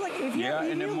this. If you're like, if you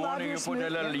in the morning you put a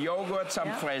little yogurt,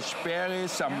 some fresh berries,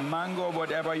 some mango,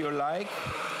 whatever you like.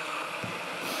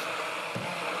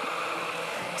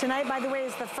 Tonight, by the way,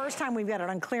 is the first time we've got it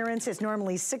on clearance. It's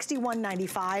normally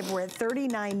 $61.95. We're at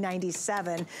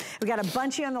 $39.97. We got a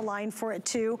bunchie on the line for it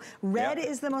too. Red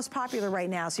is the most popular right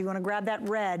now, so you want to grab that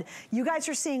red. You guys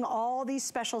are seeing all these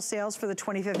special sales for the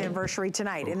 25th anniversary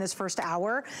tonight in this first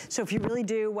hour. So if you really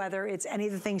do, whether it's any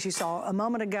of the things you saw a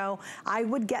moment ago, I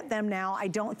would get them now. I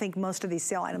don't think most of these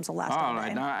sale items will last all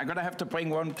day. Now I'm gonna have to bring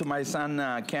one to my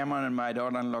son Cameron and my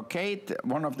daughter-in-law Kate.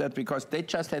 One of that because they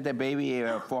just had a baby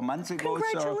 4 months ago.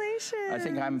 Congratulations. I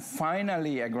think I'm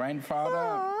finally a grandfather.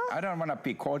 Aww. I don't want to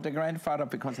be called a grandfather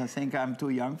because I think I'm too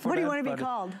young for that. What do you want to be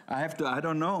called? I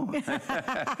don't know.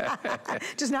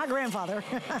 Just not grandfather.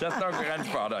 Just not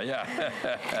grandfather, yeah.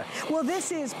 Well,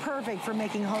 this is perfect for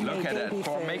making homemade baby food.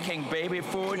 For making baby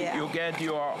food, you get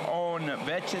your own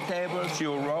vegetables,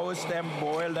 you roast them,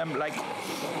 boil them. Like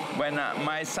when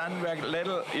my son was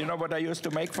little, you know what I used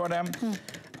to make for them?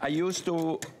 I used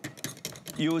to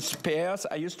use pears.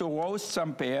 I used to roast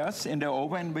some pears in the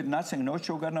oven with nothing, no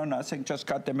sugar, no nothing. Just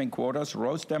cut them in quarters,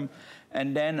 roast them,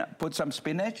 and then put some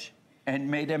spinach and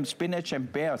made them spinach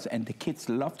and pears. And the kids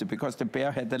loved it because the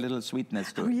pear had a little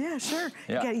sweetness to it. Oh, yeah, sure.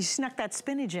 Yeah. You snuck that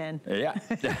spinach in. Yeah.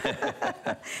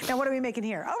 Now, what are we making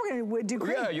here? Oh, we're going to do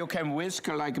cream. Yeah, you can whisk,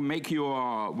 like make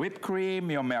your whipped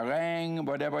cream, your meringue,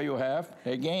 whatever you have.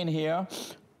 Again here.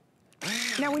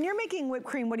 Now, when you're making whipped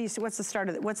cream, what's the start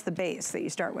of it? What's the base that you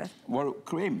start with? Well,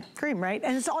 cream. Cream, right?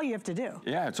 And it's all you have to do.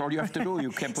 Yeah, it's all you have to do. You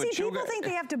can put sugar. See, people think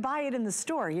they have to buy it in the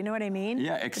store. You know what I mean?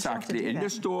 Yeah, exactly. In the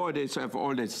store, they have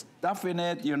all this stuff in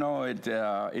it. You know,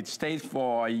 it stays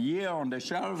for a year on the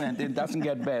shelf and it doesn't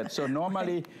get bad. So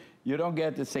normally, you don't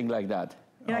get this thing like that.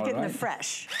 You're not getting the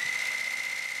fresh.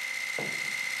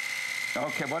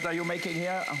 Okay, what are you making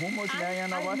here? Hummus,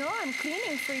 Marianne, or what? No, I'm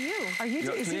cleaning for you. Are you?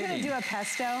 Is he going to do a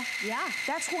pesto? Yeah.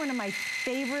 That's one of my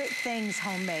favorite things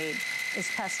homemade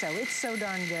is pesto. It's so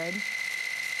darn good.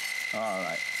 All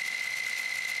right.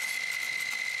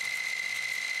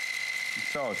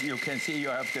 So you can see you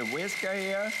have the whisker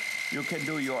here. You can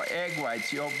do your egg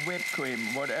whites, your whipped cream,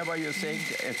 whatever you think.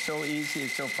 It's so easy,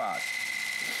 so fast.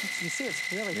 You see,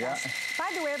 it's really fast. By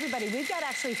the way, everybody, we've got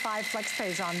actually 5 flex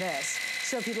pays on this.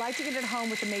 So if you'd like to get it home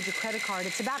with a major credit card,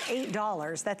 it's about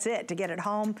 $8. That's it to get it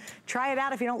home. Try it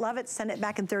out. If you don't love it, send it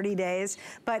back in 30 days.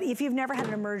 But if you've never had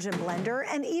an immersion blender,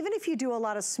 and even if you do a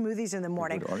lot of smoothies in the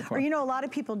morning, or you know, a lot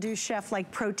of people do, Chef, like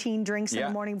protein drinks in the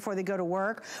morning before they go to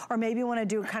work, or maybe want to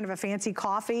do kind of a fancy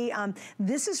coffee,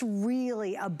 this is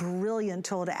really a brilliant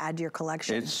tool to add to your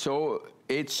collection. It's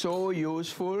so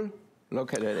useful.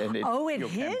 Look at it. And it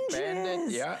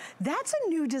hinges. Yeah. That's a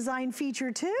new design feature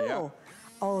too. Yeah.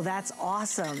 Oh, that's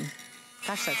awesome.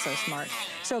 Gosh, that's so smart.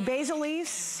 So basil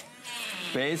leaves.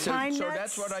 Basil. Pine So nuts.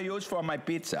 that's what I use for my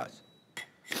pizzas.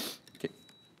 Okay.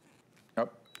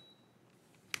 Yep.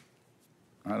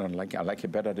 I like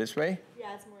it better this way.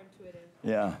 Yeah, it's more intuitive.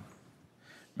 Yeah.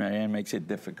 Marianne makes it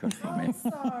difficult for me.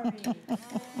 Sorry.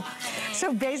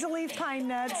 So basil leaf, pine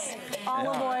nuts,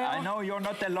 olive oil. I know you're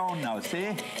not alone now,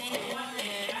 see?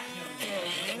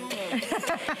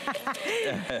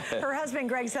 Her husband,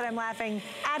 Greg, said I'm laughing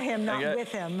at him, not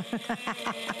with him.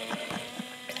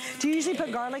 Do you usually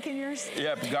put garlic in yours?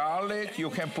 Yeah, garlic. You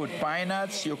can put pine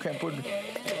nuts. You can put,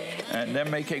 and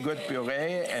then make a good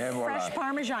puree. And voila. Fresh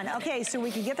Parmesan. Okay, so we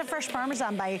can get the fresh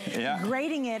Parmesan by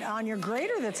grating it on your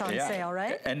grater that's on sale,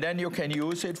 right? And then you can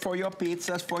use it for your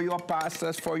pizzas, for your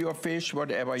pastas, for your fish,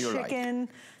 whatever you like. Chicken.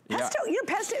 Pesto, you know,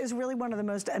 pesto is really one of the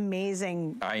most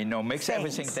amazing makes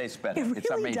everything taste better. It really it's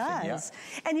amazing, does.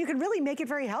 And you can really make it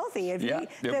very healthy. If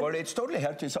well, it's totally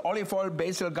healthy. It's olive oil,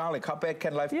 basil, garlic. How bad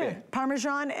can life be?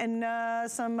 Parmesan and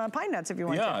some pine nuts if you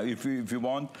want to. Yeah, if you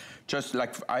want. Just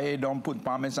like I don't put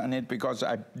Parmesan in it because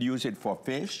I use it for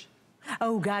fish.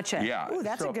 Oh, gotcha. Yeah. Oh,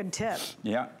 that's a good tip.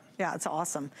 Yeah. Yeah, it's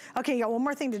awesome. Okay, you got one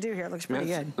more thing to do here. It looks pretty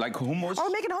good. Like hummus. Oh,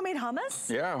 we're making homemade hummus?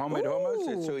 Yeah, homemade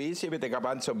hummus. It's so easy with the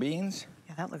garbanzo beans.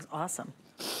 Yeah, that looks awesome.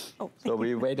 Oh, so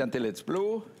we wait until it's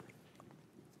blue.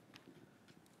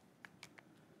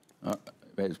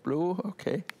 It's blue,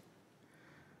 okay.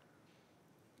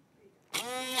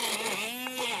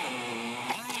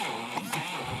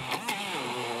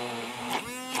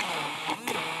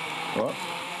 What?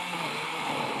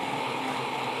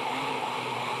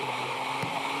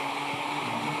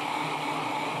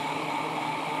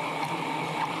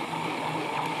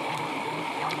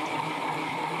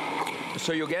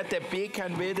 So you get the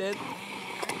pecan with it.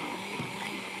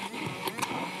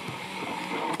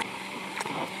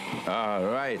 All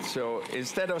right, so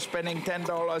instead of spending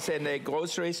 $10 in a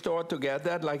grocery store to get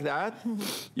that like that,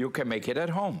 you can make it at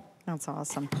home. That's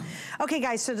awesome. Okay,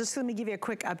 guys, so just let me give you a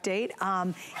quick update.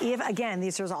 If, again,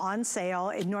 these are on sale.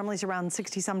 It normally is around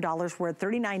 $60-some. We're at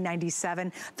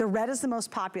 $39.97. The red is the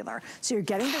most popular. So you're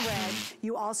getting the red.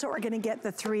 You also are going to get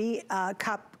the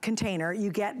 3-cup container.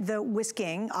 You get the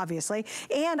whisking, obviously.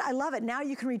 And I love it. Now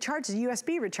you can recharge the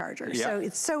USB recharger. Yeah. So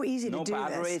it's so easy to do this. No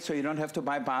battery, so you don't have to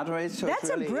buy batteries. So that's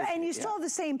really and you still have the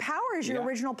same power as your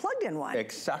original plugged-in one.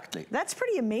 Exactly. That's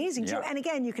pretty amazing, too. And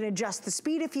again, you can adjust the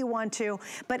speed if you want to.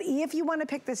 But if you want to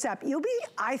pick this up, you'll be,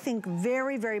 I think,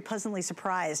 very, very pleasantly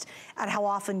surprised at how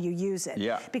often you use it.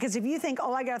 Yeah. Because if you think,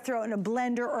 oh, I got to throw it in a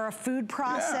blender or a food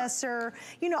processor,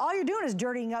 you know, all you're doing is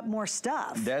dirtying up more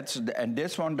stuff. And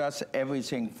this one does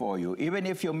everything for you. Even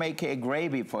if you make a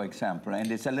gravy, for example, and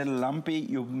it's a little lumpy,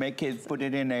 you make it, put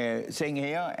it in a thing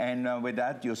here, and with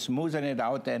that, you smoothen it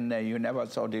out, and you never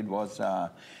thought it was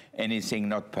anything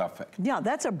not perfect. Yeah,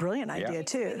 that's a brilliant idea,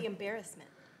 too. The embarrassment.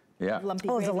 Yeah. Lumpy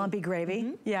gravy. the lumpy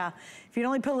gravy. Yeah. If you'd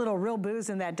only put a little real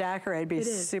booze in that daiquiri, it'd be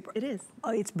super. It is.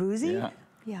 Oh, it's boozy?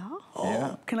 Yeah. Oh,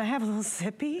 yeah. Can I have a little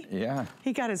sippy? Yeah.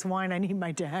 He got his wine. I need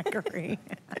my daiquiri.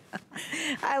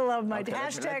 I love my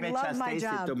hashtag love my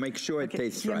job. To make sure it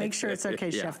tastes right. Yeah, make sure it's okay,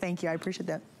 Chef. Thank you. I appreciate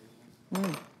that.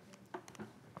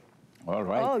 All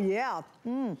right. Oh yeah.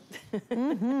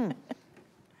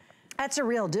 That's a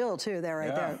real deal too. There,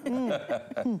 right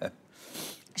there.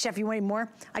 Chef, you want any more?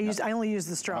 I only use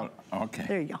the straw. Oh, okay.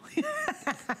 There you go.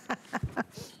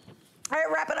 All right,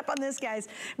 wrapping up on this, guys.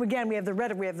 Again, we have the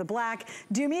red, we have the black.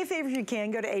 Do me a favor if you can,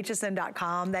 go to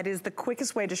hsn.com. That is the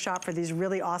quickest way to shop for these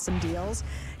really awesome deals.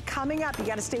 Coming up, you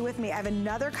gotta stay with me. I have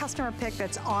another customer pick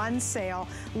that's on sale.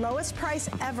 Lowest price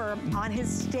ever on his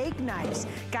steak knives.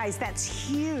 Guys, that's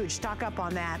huge. Stock up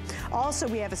on that. Also,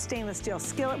 we have a stainless steel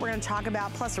skillet we're gonna talk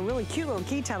about, plus a really cute little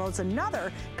key kettle. It's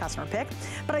another customer pick.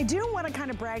 But I do wanna kind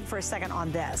of brag for a second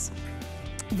on this.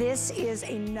 This is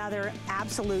another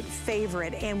absolute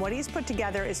favorite, and what he's put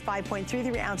together is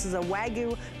 5.33 ounces of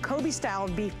Wagyu Kobe-style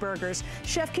beef burgers.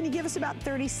 Chef, can you give us about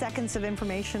 30 seconds of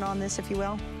information on this, if you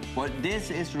will? Well,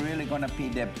 this is really gonna be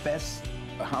the best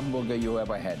hamburger you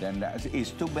ever had, and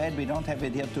it's too bad we don't have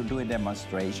it here to do a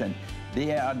demonstration.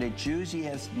 They are the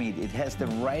juiciest meat. It has the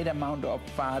right amount of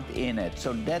fat in it,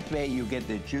 so that way you get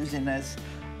the juiciness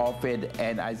of it,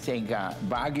 and I think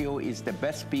Wagyu is the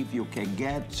best beef you can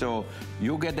get. So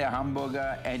you get a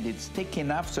hamburger, and it's thick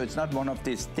enough, so it's not one of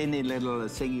these tiny little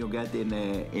thing you get in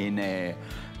a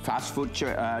fast food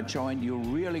joint. You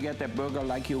really get a burger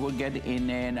like you would get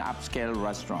in an upscale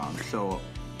restaurant. So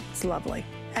it's lovely.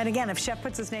 And again, if Chef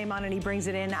puts his name on it and he brings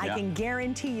it in, I can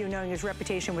guarantee you, knowing his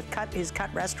reputation with his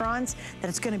cut restaurants, that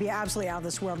it's going to be absolutely out of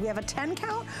this world. We have a 10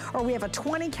 count or we have a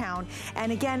 20 count.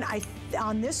 And again,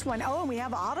 on this one, and we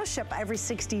have auto ship every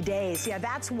 60 days. Yeah,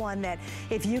 that's one that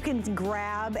if you can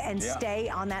grab and stay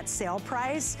on that sale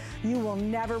price, you will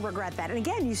never regret that. And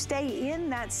again, you stay in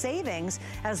that savings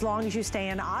as long as you stay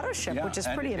in auto ship, which is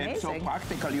pretty amazing. It's so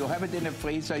practical. You have it in the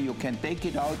freezer. You can take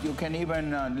it out. You can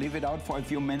even leave it out for a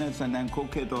few minutes and then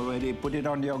cook it already, put it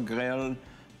on your grill,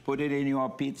 put it in your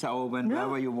pizza oven,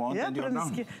 wherever you want, and you're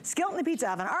done. Skillet in the pizza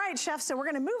oven. All right, Chef, so we're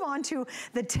gonna move on to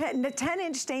the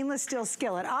 10-inch stainless steel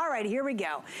skillet. All right, here we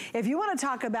go. If you wanna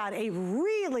talk about a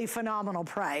really phenomenal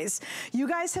price, you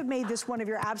guys have made this one of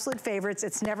your absolute favorites.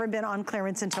 It's never been on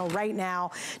clearance until right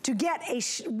now. To get a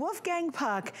Wolfgang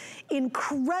Puck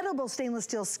incredible stainless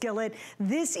steel skillet,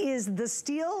 this is the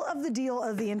steal of the deal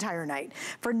of the entire night.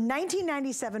 For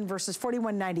 $19.97 versus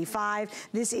 $41.95,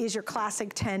 this is your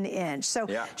classic 10-inch. So.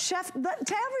 Chef,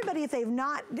 tell everybody, if they've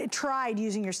not tried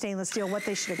using your stainless steel, what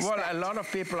they should expect. Well, a lot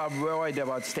of people are worried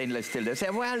about stainless steel. They say,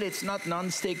 well, it's not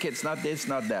non-stick, it's not this,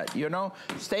 not that. You know,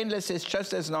 stainless is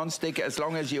just as non-stick as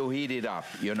long as you heat it up,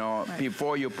 you know,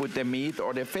 before you put the meat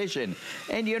or the fish in.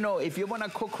 And, you know, if you want to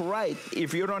cook right,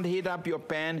 if you don't heat up your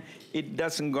pan, it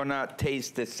doesn't gonna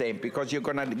taste the same, because you're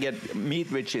gonna get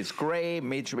meat which is gray,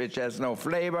 meat which has no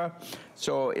flavor.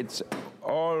 So it's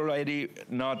already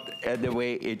not the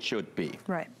way it should be.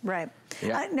 Right, right.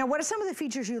 Yeah. Now, what are some of the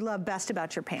features you love best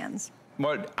about your pans?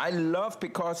 Well, I love,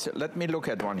 because, let me look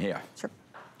at one here. Sure.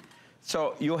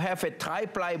 So you have a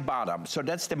tri-ply bottom, so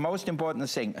that's the most important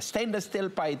thing. Stainless steel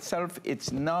by itself,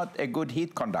 it's not a good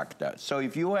heat conductor. So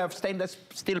if you have stainless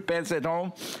steel pans at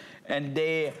home and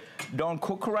they don't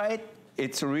cook right,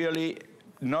 it's really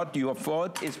not your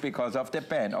fault, it's because of the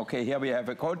pan. Okay, here we have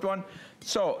a cold one.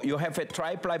 So you have a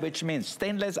tri-ply, which means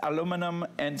stainless, aluminum,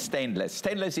 and stainless.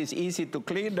 Stainless is easy to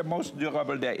clean, the most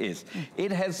durable there is.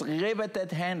 It has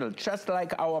riveted handle, just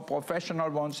like our professional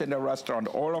ones in the restaurant.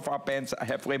 All of our pans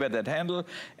have riveted handle,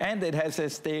 and it has a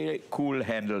stay cool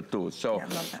handle too. So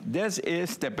this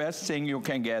is the best thing you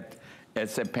can get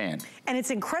as a pan. And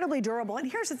it's incredibly durable. And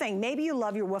here's the thing, maybe you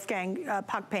love your Wolfgang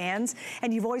Puck pans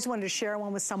and you've always wanted to share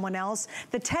one with someone else.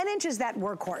 The 10-inch is that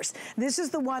workhorse. This is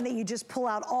the one that you just pull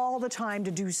out all the time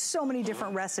to do so many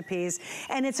different recipes.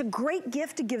 And it's a great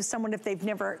gift to give someone if they've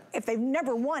never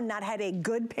one, not had a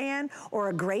good pan or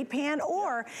a great pan,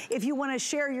 or if you want to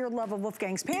share your love of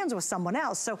Wolfgang's pans with someone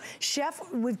else. So Chef,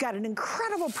 we've got an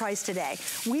incredible price today.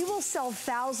 We will sell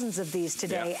thousands of these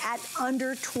today at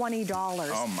under $20.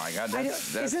 Oh my God.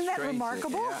 Isn't that crazy.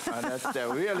 remarkable? Yeah, that's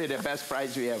really the best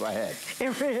price we ever had.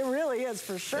 It really is,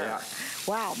 for sure. Yeah.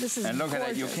 Wow, this is And look gorgeous.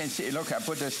 at that, you can see, look, I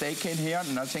put the steak in here,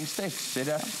 nothing sticks, see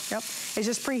that? Yep, it's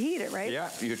just preheated, right? Yeah,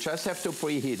 you just have to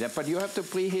preheat it, but you have to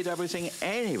preheat everything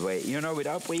anyway, you know,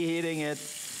 without preheating it.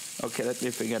 Okay, let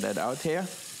me figure that out here.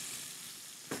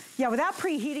 Yeah, without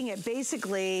preheating it,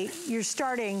 basically, you're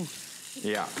starting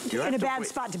in a bad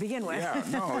spot to begin with. Yeah,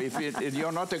 no, if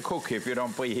you're not a cook if you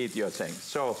don't preheat your thing.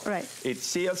 So it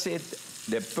seals it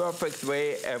the perfect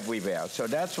way everywhere. So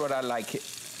that's what I like.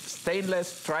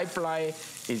 Stainless tri-ply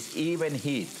is even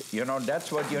heat. You know,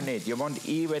 that's what you need. You want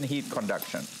even heat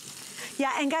conduction.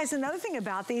 Yeah, and guys, another thing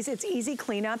about these, it's easy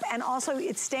cleanup, and also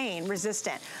it's stain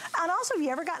resistant. And also, have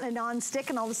you ever gotten a non-stick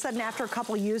and all of a sudden after a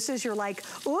couple uses, you're like,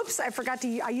 oops,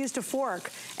 I used a fork,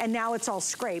 and now it's all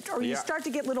scraped. Or you start to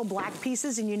get little black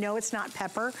pieces and you know it's not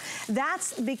pepper.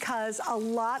 That's because a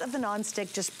lot of the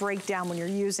non-stick just break down when you're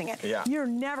using it. Yeah. You're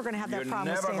never gonna have that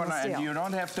problem with stainless steel. And you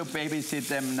don't have to babysit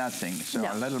them, nothing. So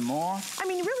a little more. I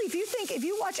mean, really, if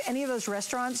you watch any of those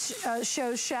restaurants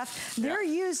shows, Chef, they're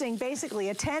using basically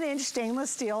a 10-inch stainless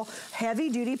steel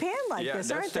heavy-duty pan like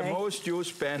this, aren't they? Yeah, that's the most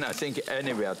used pan, I think,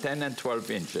 anywhere, 10 and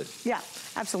 12 inches. Yeah,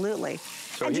 absolutely.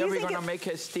 So here we're going to make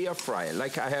a stir fry.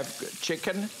 Like I have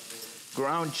chicken,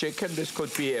 ground chicken. This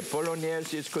could be a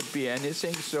bolognese. This could be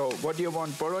anything. So what do you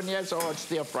want, bolognese or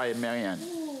stir fry, Marianne?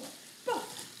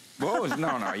 Both?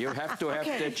 No, you have to have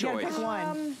the choice. Pick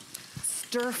one.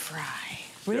 Stir fry.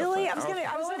 Really? I was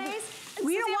bolognese?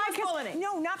 We don't want,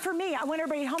 no, not for me. I want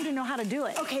everybody at home to know how to do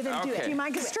it. Okay, then do it. Do you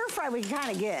mind? Because stir fry we can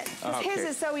kind of get. His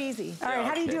is so easy. All right,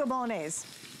 how do you do a bolognese?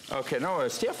 Okay, no,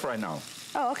 stir fry now.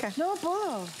 Oh, okay. No,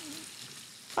 bolo.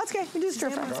 That's okay, we do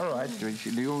stir fry. All right,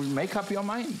 you make up your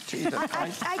mind. Jesus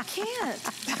Christ. I can't.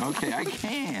 Okay, I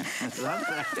can.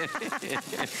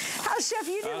 How, Chef,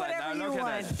 you do whatever you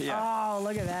want. Oh,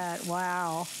 look at that.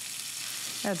 Wow.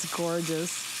 That's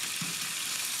gorgeous.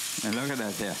 And look at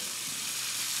that there.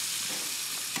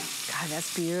 God,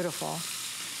 that's beautiful.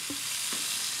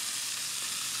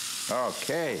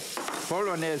 Okay,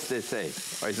 bolognese they say.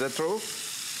 Oh, is that true?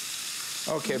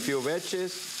 Okay, a few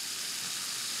veggies.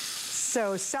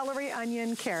 So celery,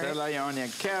 onion, carrot. Celery, onion,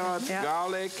 carrot,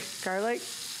 garlic. Garlic.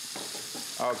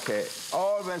 Okay,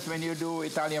 always when you do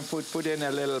Italian food, put in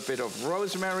a little bit of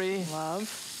rosemary. Love.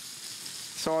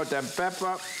 Salt and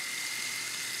pepper.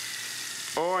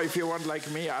 Or if you want like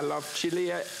me, I love chili,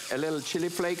 a little chili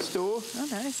flakes too. Oh,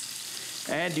 nice.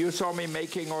 And you saw me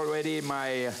making already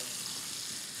my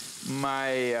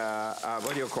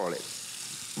what do you call it?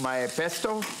 My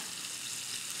pesto.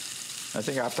 I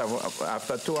think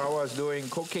after 2 hours doing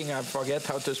cooking, I forget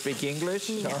how to speak English.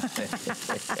 So.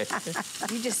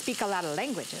 You just speak a lot of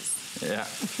languages. Yeah.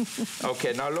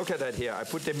 Okay, now look at that here. I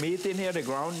put the meat in here, the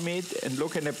ground meat, and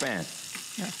look in the pan.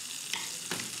 Yeah.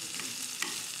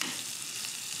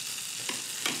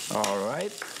 All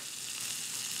right.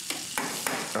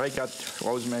 I got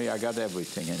rosemary, I got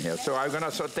everything in here. So I'm going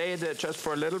to saute it just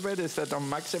for a little bit. Is that on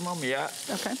maximum? Yeah.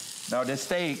 Okay. Now the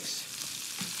steaks,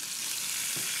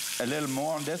 a little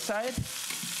more on this side,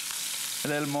 a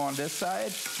little more on this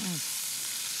side.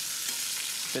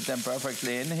 Fit them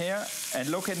perfectly in here. And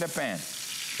look in the pan.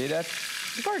 See that?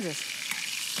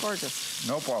 Gorgeous. Gorgeous.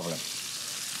 No problem.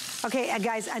 Okay,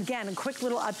 guys, again, a quick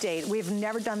little update. We've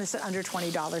never done this at under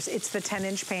 $20. It's the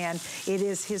 10-inch pan. It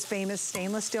is his famous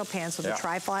stainless steel pans with a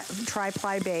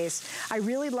tri-ply base. I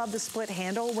really love the split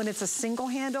handle. When it's a single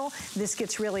handle, this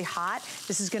gets really hot.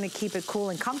 This is gonna keep it cool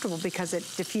and comfortable because it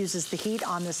diffuses the heat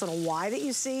on this little Y that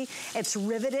you see. It's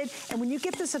riveted, and when you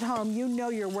get this at home, you know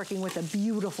you're working with a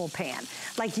beautiful pan.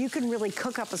 Like, you can really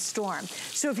cook up a storm.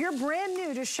 So if you're brand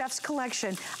new to Chef's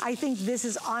collection, I think this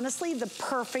is honestly the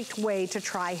perfect way to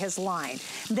try his this line.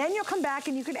 Then you'll come back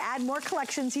and you can add more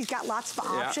collections. He's got lots of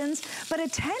options. But a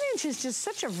 10-inch is just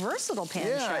such a versatile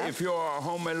pan, Chef. If you're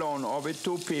home alone or with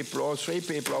 2 people or 3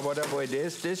 people or whatever it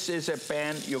is, this is a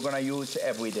pan you're gonna use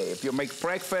every day. If you make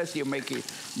breakfast, you make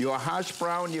your hash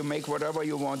brown, you make whatever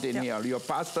you want in here. Your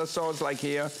pasta sauce like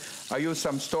here, I use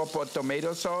some store-bought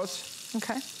tomato sauce.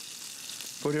 Okay.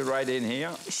 Put it right in here.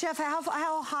 Chef,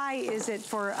 how high is it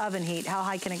for oven heat? How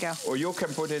high can it go? Or you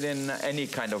can put it in any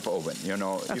kind of oven, you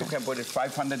know. Okay. You can put it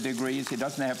 500 degrees. It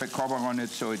doesn't have a cover on it,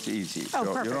 so it's easy. Oh, so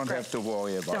perfect, you don't have to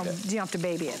worry about it. You don't have to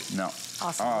baby it. No.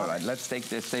 Awesome. All right, let's take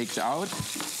the steaks out.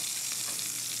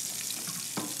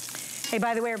 Hey,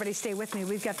 by the way, everybody stay with me.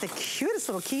 We've got the cutest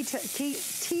little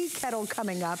tea kettle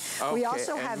coming up. Okay, we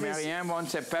also and have Marianne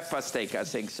wants a pepper steak, I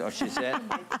think, so she said.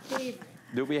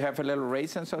 Do we have a little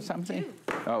raisins or something?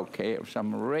 Okay,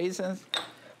 some raisins.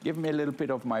 Give me a little bit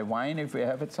of my wine if we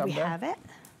have it somewhere. We have it.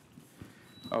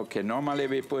 Okay, normally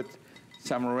we put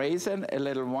some raisin, a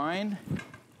little wine,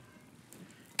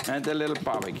 and a little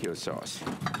barbecue sauce.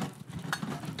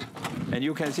 And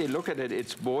you can see, look at it,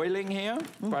 it's boiling here,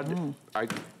 but I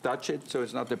touch it, so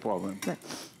it's not a problem.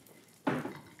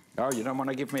 Oh, you don't want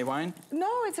to give me wine?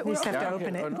 No, it's... We just have to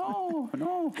open it. No,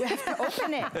 no. We have to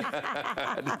open it.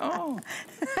 No.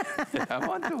 I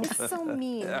want to. It's so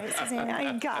mean, right,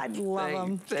 Susanna? God love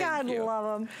him. God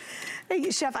love him. Hey,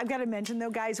 Chef, I've got to mention,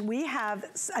 though, guys, we have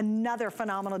another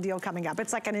phenomenal deal coming up.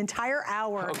 It's like an entire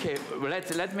hour. Okay, well,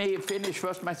 let me finish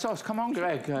first my sauce. Come on,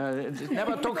 Greg. It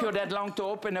never took you that long to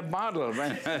open a bottle.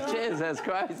 Jesus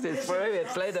Christ, it's free.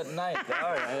 It's late at night.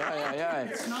 All right.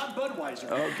 It's not Budweiser.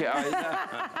 Okay,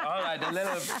 all right,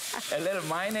 a little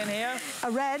wine in here.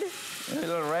 A red. A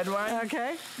little red wine.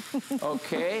 Okay.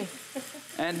 Okay.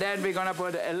 And then we're gonna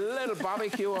put a little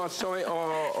barbecue or soy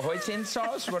or hoisin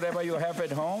sauce, whatever you have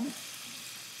at home.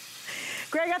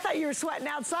 Greg, I thought you were sweating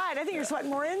outside. I think you're sweating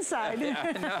more inside.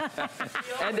 Yeah,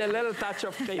 and a little touch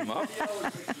of cream, huh?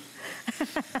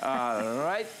 All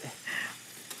right.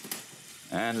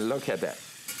 And look at that.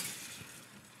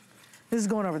 This is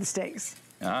going over the steaks.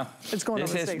 It's going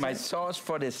over the steaks. This is my sauce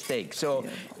for the steak. So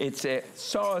it's a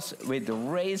sauce with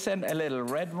raisin, a little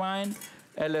red wine,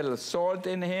 a little salt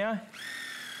in here.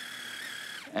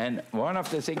 And one of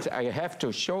the things I have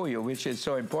to show you, which is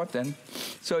so important,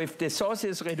 so if the sauce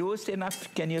is reduced enough,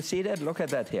 can you see that? Look at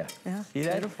that here. Yeah, see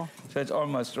that? beautiful. So it's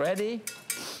almost ready.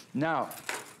 Now,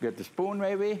 get the spoon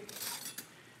maybe.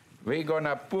 We're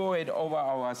gonna pour it over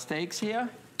our steaks here.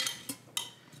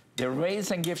 The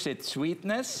raisin gives it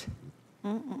sweetness.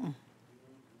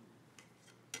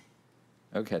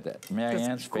 Look at that,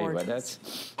 Marianne's favorite.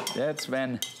 That's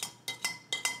when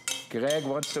Greg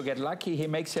wants to get lucky. He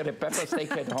makes you a pepper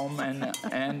steak at home,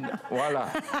 and voila.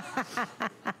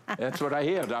 That's what I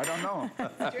hear. I don't know.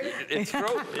 It's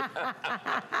true.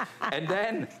 And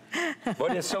then,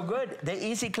 what is so good? The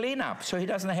easy cleanup, so he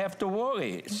doesn't have to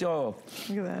worry. So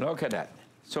look at that.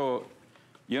 So,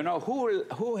 you know,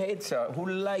 who hates, who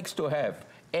likes to have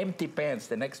empty pans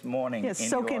the next morning in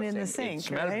soaking in the sink. It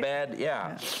smells bad,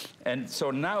 yeah. And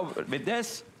so now with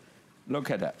this,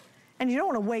 look at that. And you don't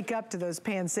want to wake up to those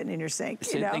pans sitting in your sink.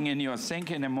 Sitting in your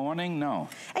sink in the morning? No.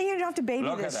 And you don't have to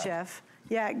baby this, Chef.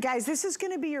 Yeah, guys, this is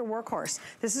gonna be your workhorse.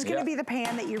 This is gonna be the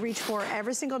pan that you reach for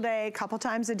every single day, a couple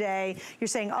times a day. You're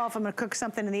saying, oh, if I'm gonna cook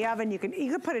something in the oven, you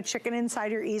could put a chicken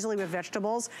inside here easily with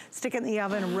vegetables, stick it in the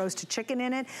oven and roast a chicken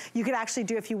in it. You could actually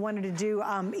do, if you wanted to do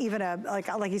even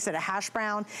like you said, a hash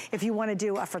brown. If you wanna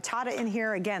do a frittata in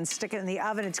here, again, stick it in the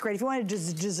oven, it's great. If you want to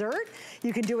do dessert,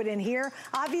 you can do it in here.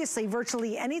 Obviously,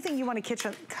 virtually anything you want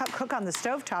to cook on the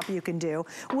stovetop, you can do.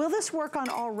 Will this work on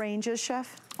all ranges,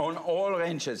 Chef? On all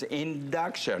ranges,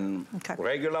 induction,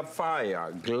 regular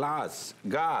fire,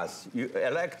 gas,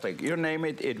 electric, you name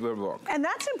it, it will work. And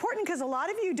that's important because a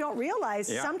lot of you don't realize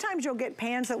sometimes you'll get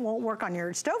pans that won't work on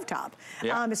your stovetop,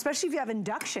 especially if you have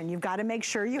induction. You've got to make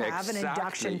sure you have an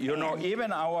induction pan. You know,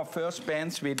 even our first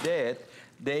pans we did,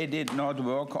 they did not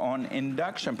work on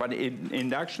induction, but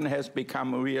induction has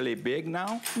become really big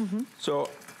now. So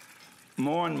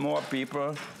more and more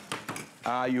people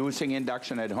are using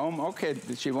induction at home. Okay,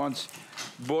 she wants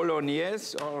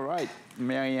bolognese. All right,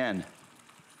 Marianne.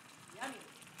 Yummy.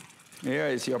 Here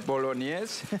is your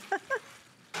bolognese.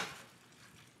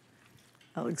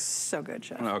 That looks so good,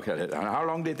 Chef. Okay, how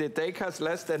long did it take us?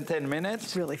 Less than 10 minutes?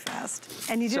 It's really fast.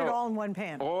 And you did it all in one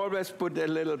pan. Always put a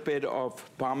little bit of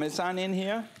Parmesan in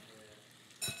here.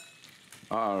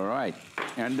 All right.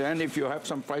 And then if you have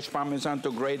some fresh Parmesan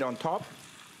to grate on top.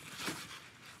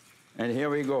 And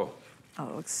here we go. Oh,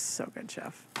 it looks so good,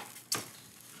 Chef.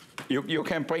 You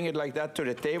can bring it like that to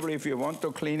the table if you want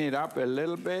to clean it up a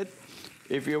little bit.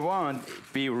 If you want,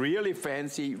 be really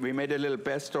fancy. We made a little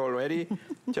pesto already.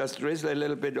 Just drizzle a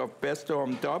little bit of pesto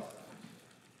on top.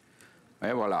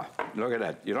 And voila, look at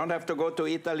that. You don't have to go to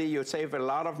Italy. You save a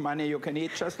lot of money. You can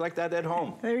eat just like that at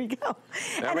home. There you go.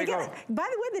 There we go. By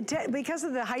the way, because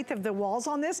of the height of the walls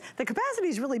on this, the capacity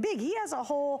is really big. He has a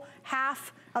whole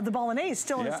half of the bolognese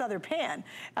still in this other pan.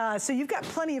 So you've got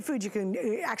plenty of food you can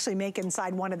actually make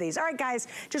inside one of these. All right, guys,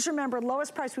 just remember,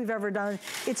 lowest price we've ever done.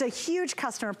 It's a huge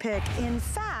customer pick. In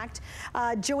fact,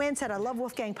 Joanne said, I love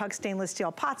Wolfgang Puck stainless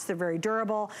steel pots. They're very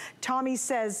durable. Tommy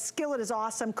says, skillet is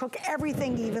awesome. Cook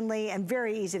everything evenly and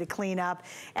very easy to clean up.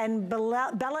 And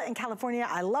Bella in California,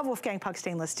 I love Wolfgang Puck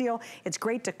stainless steel. It's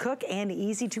great to cook and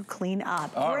easy to clean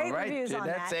up. Great reviews on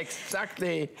that. That's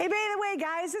exactly. Hey, by the way,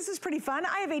 guys, this is pretty fun.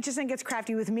 I have HSN Gets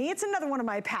Crafty with me. It's another one of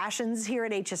my passions here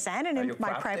at HSN and in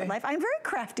my private life. I'm a very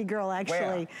crafty girl,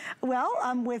 actually. Where?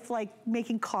 Well, with like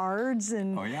making cards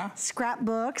and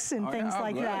scrapbooks and things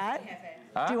like that.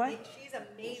 Do I? She's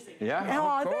amazing. Yeah.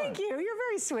 Oh, thank you. You're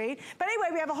very sweet. But anyway,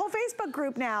 we have a whole Facebook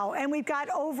group now, and we've got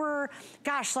over,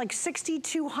 gosh, like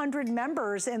 6,200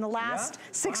 members in the last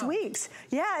 6 weeks.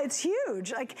 Yeah, it's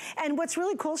huge. Like, and what's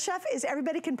really cool, Chef, is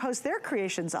everybody can post their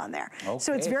creations on there. Okay.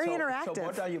 So it's very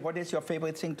interactive. So what is your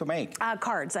favorite thing to make?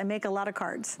 Cards. I make a lot of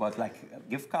cards. What, like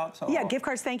gift cards? Or? Yeah, gift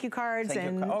cards, thank you cards,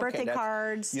 birthday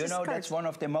cards. You know, that's one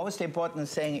of the most important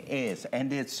things is,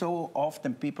 and it's so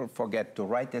often people forget to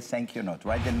write a thank you note.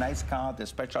 Write a nice card, a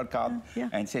special card,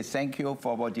 and say thank you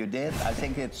for what you did. I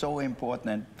think it's so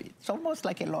important. It's almost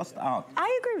like a lost art.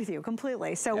 I agree with you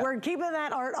completely. So we're keeping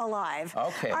that art alive.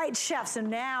 Okay. All right, Chef, so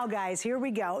now, guys, here we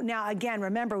go. Now, again,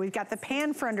 remember, we've got the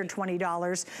pan for under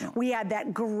 $20. We had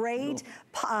that great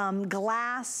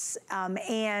glass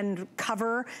and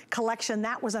cover collection.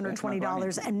 That was under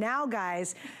 $20. And now,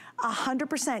 guys,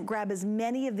 100% grab as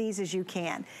many of these as you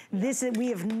can. We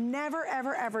have never,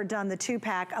 ever, ever done the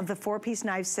 2-pack of the 4-piece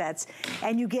knife sets,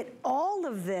 and you get all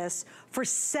of this for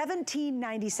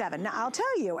 $17.97. Now, I'll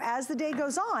tell you, as the day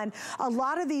goes on, a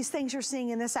lot of these things you're seeing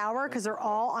in this hour, because they're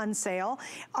all on sale,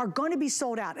 are going to be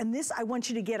sold out. And this, I want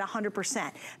you to get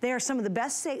 100%. They are some of the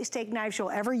best steak knives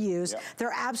you'll ever use.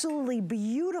 They're absolutely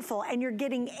beautiful, and you're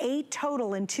getting 8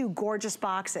 total in 2 gorgeous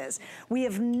boxes. We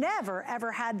have never,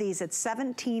 ever had these at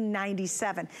 $17.97.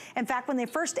 In fact, when they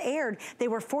first aired, they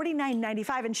were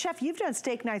 $49.95. And Chef, you've done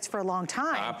steak knives for a long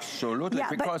time. Absolutely,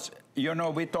 because, you know,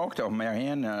 we talked to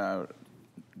Marianne,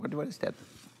 what is that?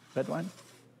 That one?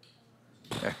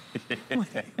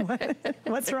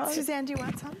 What's wrong? Suzanne, do you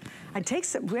want some? I'd take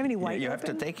some. Do we have any white? You have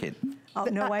to take it. Oh,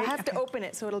 no white? I have to open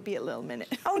it, so it'll be a little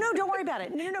minute. Oh, no, don't worry about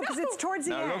it. No, because it's towards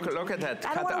the end. Look at that.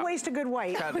 I don't want to waste a good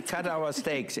white. Cut our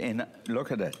steaks in.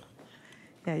 Look at that.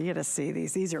 Yeah, you gotta see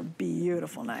these. These are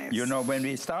beautiful knives. You know, when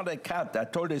we started cut, I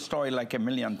told this story like a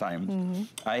million times.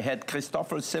 I had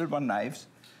Christoffel silver knives,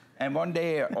 and one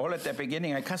day, all at the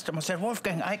beginning, a customer said,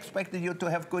 Wolfgang, I expected you to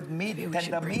have good meat,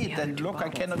 tender meat, and look, I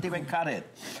cannot even cut it.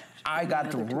 I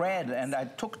got red, and I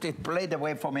took the plate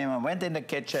away from him. I went in the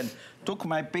kitchen, took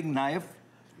my big knife,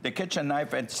 the kitchen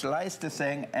knife, and sliced the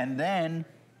thing, and then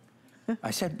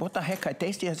I said, what the heck? I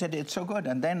tasted it. I said, it's so good.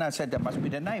 And then I said, that must be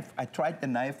the knife. I tried the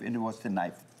knife, and it was the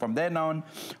knife. From then on,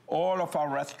 all of our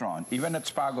restaurants, even at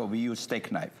Spargo, we use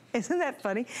steak knife. Isn't that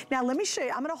funny? Now, let me show you.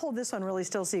 I'm going to hold this one really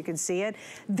still so you can see it.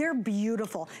 They're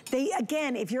beautiful. They,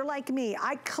 again, if you're like me,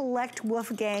 I collect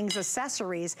Wolfgang's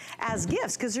accessories as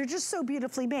gifts because they're just so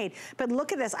beautifully made. But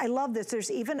look at this. I love this.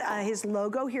 There's even his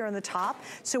logo here on the top.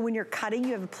 So when you're cutting,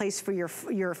 you have a place for your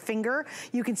finger.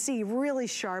 You can see really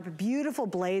sharp, beautiful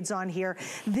blades on here.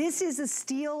 This is a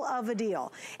steal of a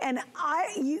deal. And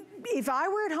if I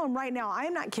were at home right now, I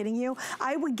am not kidding you,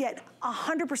 I would get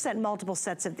 100% multiple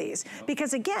sets of these.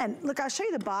 Because again, look, I'll show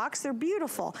you the box. They're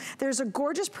beautiful. There's a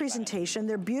gorgeous presentation.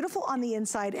 They're beautiful on the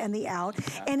inside and the out.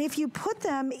 And if you put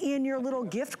them in your little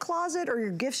gift closet or your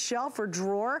gift shelf or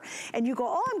drawer, and you go,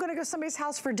 oh, I'm gonna go to somebody's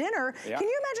house for dinner, can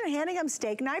you imagine handing them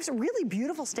steak knives? Really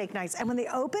beautiful steak knives. And when they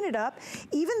open it up,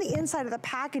 even the inside of the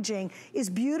packaging is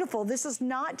beautiful. This is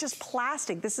not just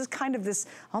plastic. This is kind of this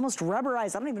almost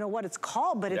rubberized, I don't even know what it's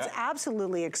called, but it's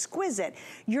absolutely exquisite.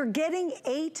 You're getting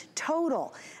 8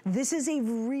 total. This is a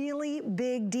really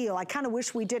big deal. I kind of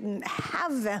wish we didn't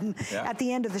have them at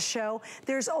the end of the show.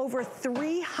 There's over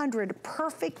 300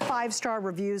 perfect 5-star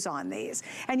reviews on these.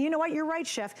 And you know what? You're right,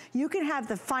 Chef. You can have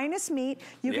the finest meat.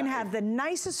 You can have the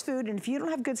nicest food. And if you don't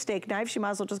have good steak knives, you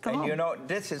might as well just go home. You know,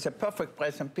 this is a perfect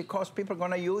present because people are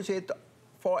going to use it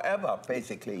forever,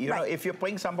 basically. You know, if you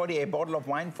bring somebody a bottle of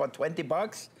wine for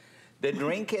 $20, they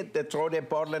drink it, they throw their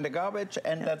bottle in the garbage,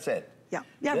 and that's it. Yeah,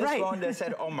 yeah, this right. one, they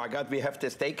said, oh my God, we have the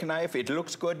steak knife. It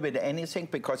looks good with anything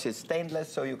because it's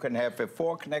stainless, so you can have a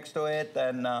fork next to it,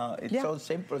 and it's so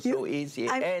simple, so easy,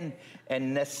 and a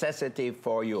necessity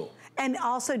for you. And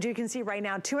also, you can see right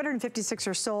now, 256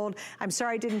 are sold. I'm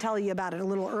sorry I didn't tell you about it a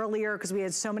little earlier because we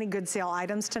had so many good sale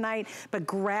items tonight, but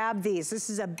grab these. This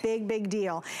is a big, big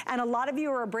deal. And a lot of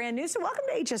you are brand new, so welcome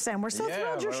to HSN. We're so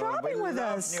thrilled you're shopping with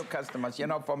us. New customers. You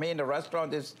know, for me in the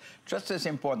restaurant, it's just as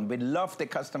important. We love the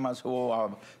customers who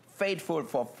are faithful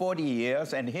for 40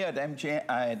 years, and here at MGM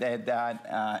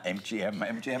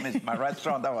is my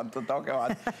restaurant I want to talk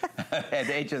about at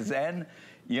HSN.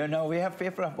 You know, we have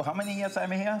people, how many years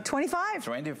I'm here? 25.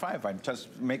 25, I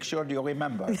just make sure you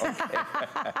remember. Okay.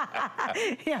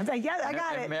 Yeah, I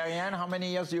got it. Marianne, how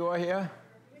many years you are here?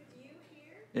 With you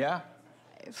here? Yeah?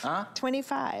 Huh?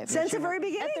 25. Since the very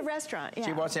beginning? At the restaurant, yeah.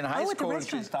 She was in high school when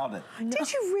she started.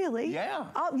 Did you really? Yeah.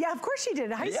 Oh, yeah, of course she did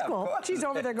in high school. She's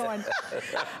over there going.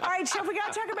 All right, Chef, we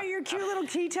got to talk about your cute little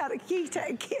tea kettle.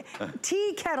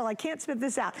 I can't spit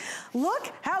this out.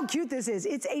 Look how cute this is.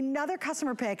 It's another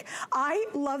customer pick. I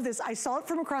love this. I saw it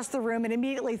from across the room and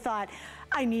immediately thought,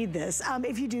 I need this.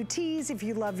 If you do teas, if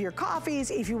you love your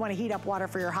coffees, if you want to heat up water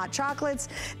for your hot chocolates,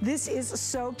 this is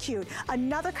so cute.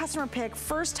 Another customer pick,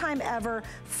 first time ever,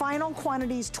 final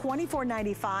quantities,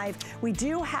 $24.95. We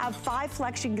do have 5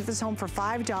 flex. You can get this home for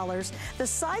 $5. The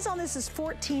size on this is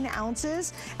 14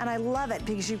 ounces, and I love it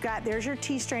because you've got, there's your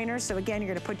tea strainer. So again, you're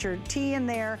going to put your tea in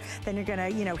there, then you're going to,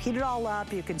 heat it all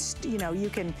up. You can, you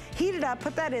can heat it up,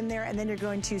 put that in there, and then you're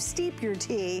going to steep your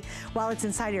tea while it's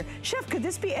inside here. Chef, could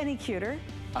this be any cuter?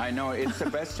 I know, it's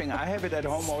the best thing. I have it at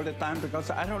home all the time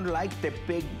because I don't like the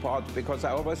big pot because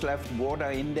I always left water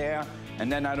in there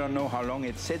and then I don't know how long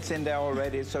it sits in there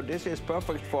already. So this is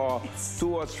perfect for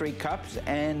 2 or 3 cups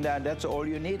and that's all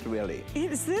you need really.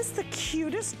 Is this the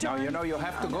cutest darn? No, you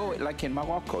have to go like in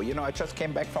Morocco. I just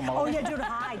came back from Morocco. Oh yeah, do it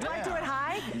high. Do I do it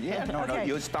high? Yeah, no,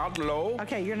 you start low.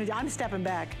 Okay, I'm stepping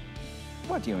back.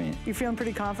 What do you mean? You feeling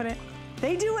pretty confident?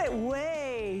 They do it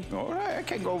way. All right, I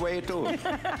can go way too.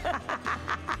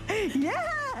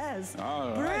 Yes.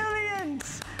 All right.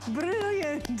 Brilliant.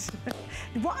 Brilliant.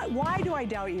 Why do I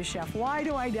doubt you, Chef? Why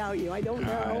do I doubt you? I don't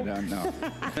know. I don't know.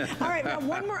 All right, now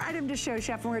one more item to show,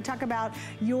 Chef, and we're going to talk about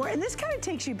and this kind of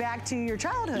takes you back to your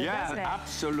childhood, doesn't it? Yeah,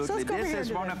 absolutely. So this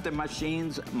is one of the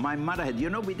machines my mother had.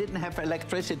 We didn't have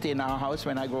electricity in our house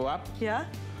when I grew up. Yeah.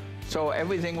 So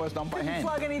everything was done by hand.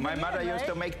 My mother used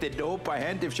to make the dough by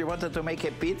hand. If she wanted to make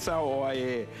a pizza or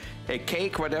a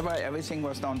cake, whatever, everything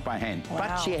was done by hand. Wow.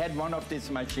 But she had one of these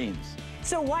machines.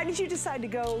 So why did you decide to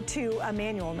go to a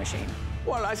manual machine?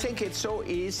 Well, I think it's so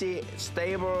easy,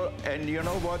 stable, and you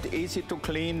know what, easy to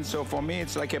clean. So for me,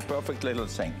 it's like a perfect little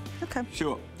thing. Okay.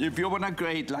 Sure. If you want to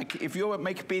grate, like if you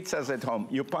make pizzas at home,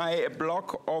 you buy a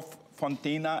block of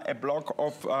fontina, a block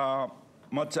of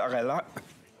mozzarella,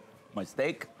 my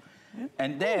steak,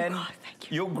 and then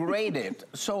you grate it.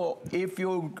 So if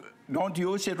you don't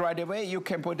use it right away, you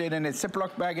can put it in a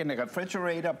Ziploc bag in the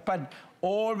refrigerator, but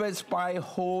always buy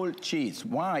whole cheese.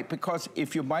 Why? Because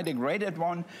if you buy the grated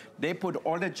one, they put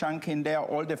all the junk in there,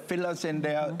 all the fillers in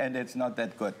there, and it's not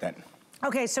that good then.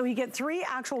 Okay, so you get 3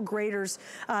 actual graters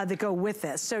that go with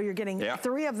this. So you're getting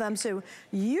 3 of them. So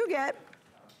you get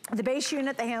the base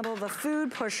unit, the handle, the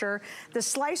food pusher, the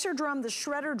slicer drum, the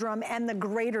shredder drum, and the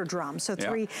grater drum. So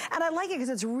 3. And I like it because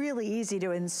it's really easy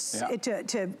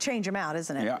to change them out,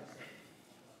 isn't it? Yeah.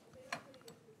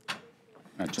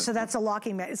 So that's a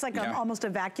locking, it's like almost a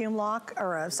vacuum lock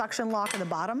or a suction lock at the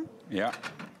bottom. Yeah.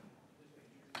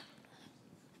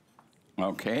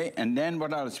 Okay, and then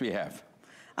what else we have?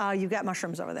 You've got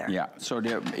mushrooms over there. Yeah, so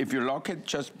if you lock it,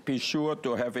 just be sure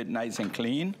to have it nice and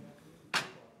clean.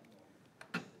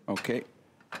 Okay,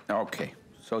 okay,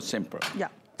 so simple. Yeah.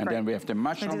 And then we have the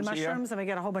mushrooms here. And we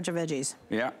get a whole bunch of veggies.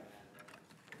 Yeah.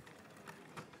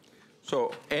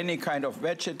 So any kind of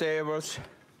vegetables,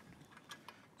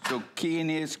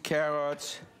 zucchinis,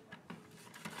 carrots.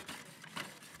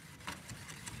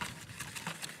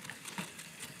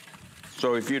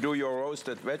 So if you do your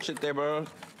roasted vegetable.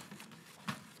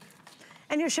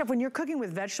 And Chef, when you're cooking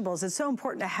with vegetables, it's so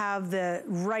important to have the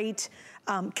right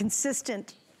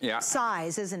consistent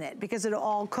size, isn't it? Because it'll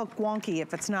all cook wonky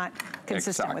if it's not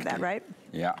consistent with that, right?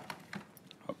 Yeah.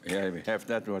 Yeah, we have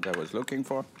that, what I was looking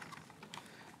for.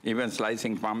 Even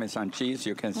slicing Parmesan cheese,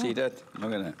 you can see that.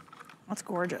 Look at that. That's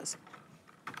gorgeous.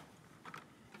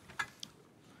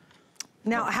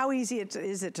 Now, how easy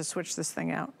is it to switch this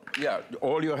thing out? Yeah,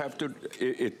 all you have to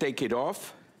take it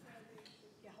off.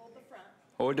 Yeah, hold the front.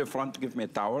 Hold the front, give me a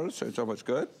towel, so it's always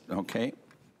good. Okay.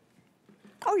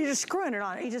 Oh, you're just screwing it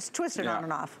on. You just twist it on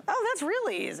and off. Oh, that's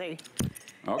really easy.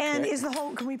 Okay. And is the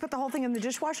whole, can we put the whole thing in the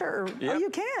dishwasher? Or, Yep. Oh, you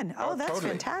can. Oh, that's totally.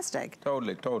 fantastic.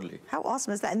 Totally, totally. How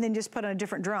awesome is that? And then just put on a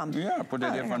different drum. Yeah, put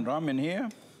a different drum in here.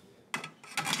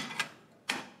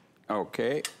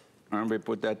 Okay, and we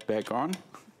put that back on.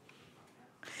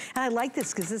 And I like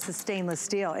this because this is stainless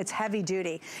steel. It's heavy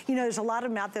duty. You know, there's a lot of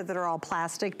them out there that are all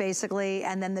plastic, basically,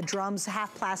 and then the drum's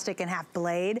half plastic and half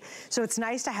blade. So it's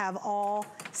nice to have all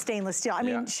stainless steel. I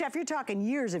mean, Chef, you're talking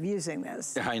years of using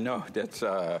this. I know, that's,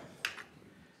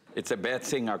 it's a bad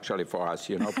thing actually for us,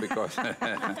 you know, because...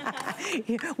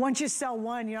 Once you sell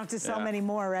one, you don't have to sell many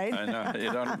more, right? I know,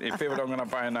 you don't, people don't gonna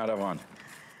buy another one.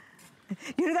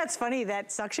 You know, that's funny,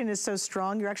 that suction is so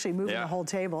strong, you're actually moving the whole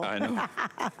table. I know.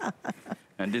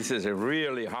 And this is a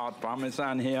really hard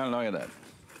Parmesan here, look at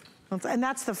that. And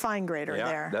that's the fine grater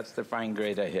there. That's the fine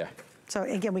grater here. So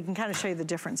again, we can kind of show you the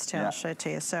difference too. I'll show it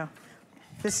to you. So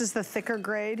this is the thicker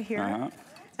grade here.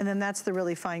 And then that's the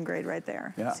really fine grade right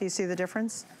there. So you see the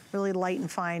difference? Really light and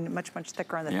fine, much, much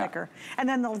thicker on the thicker. And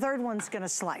then the third one's gonna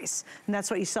slice. And that's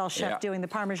what you saw Chef doing the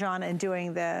Parmesan and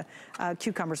doing the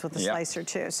cucumbers with the slicer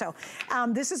too. So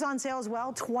this is on sale as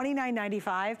well,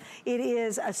 $29.95. It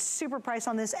is a super price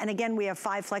on this. And again, we have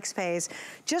 5 flex pays.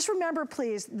 Just remember,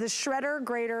 please, the shredder,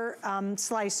 grater,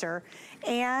 slicer.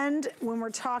 And when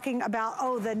we're talking about,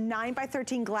 the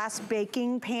 9x13 glass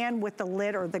baking pan with the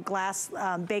lid, or the glass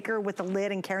baker with the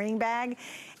lid and carrying bag,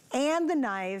 and the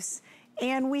knives.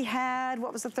 And we had,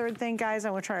 what was the third thing, guys? I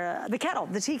want to try the kettle,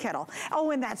 the tea kettle. Oh,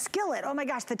 and that skillet. Oh my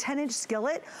gosh, the 10-inch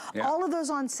skillet. All of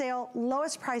those on sale,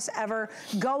 lowest price ever.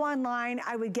 Go online.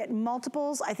 I would get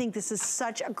multiples. I think this is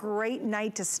such a great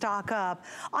night to stock up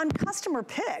on customer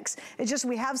picks. It's just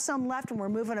we have some left and we're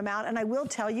moving them out. And I will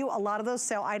tell you, a lot of those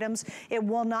sale items, it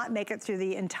will not make it through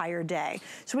the entire day.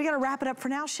 So we got to wrap it up for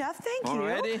now, Chef. Thank you.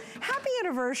 Already? Happy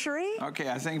anniversary. Okay,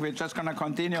 I think we're just going to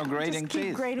continue grating cheese. Just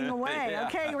keep grating away.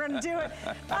 Okay, we're going to do it.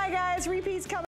 Bye, guys. Repeats coming.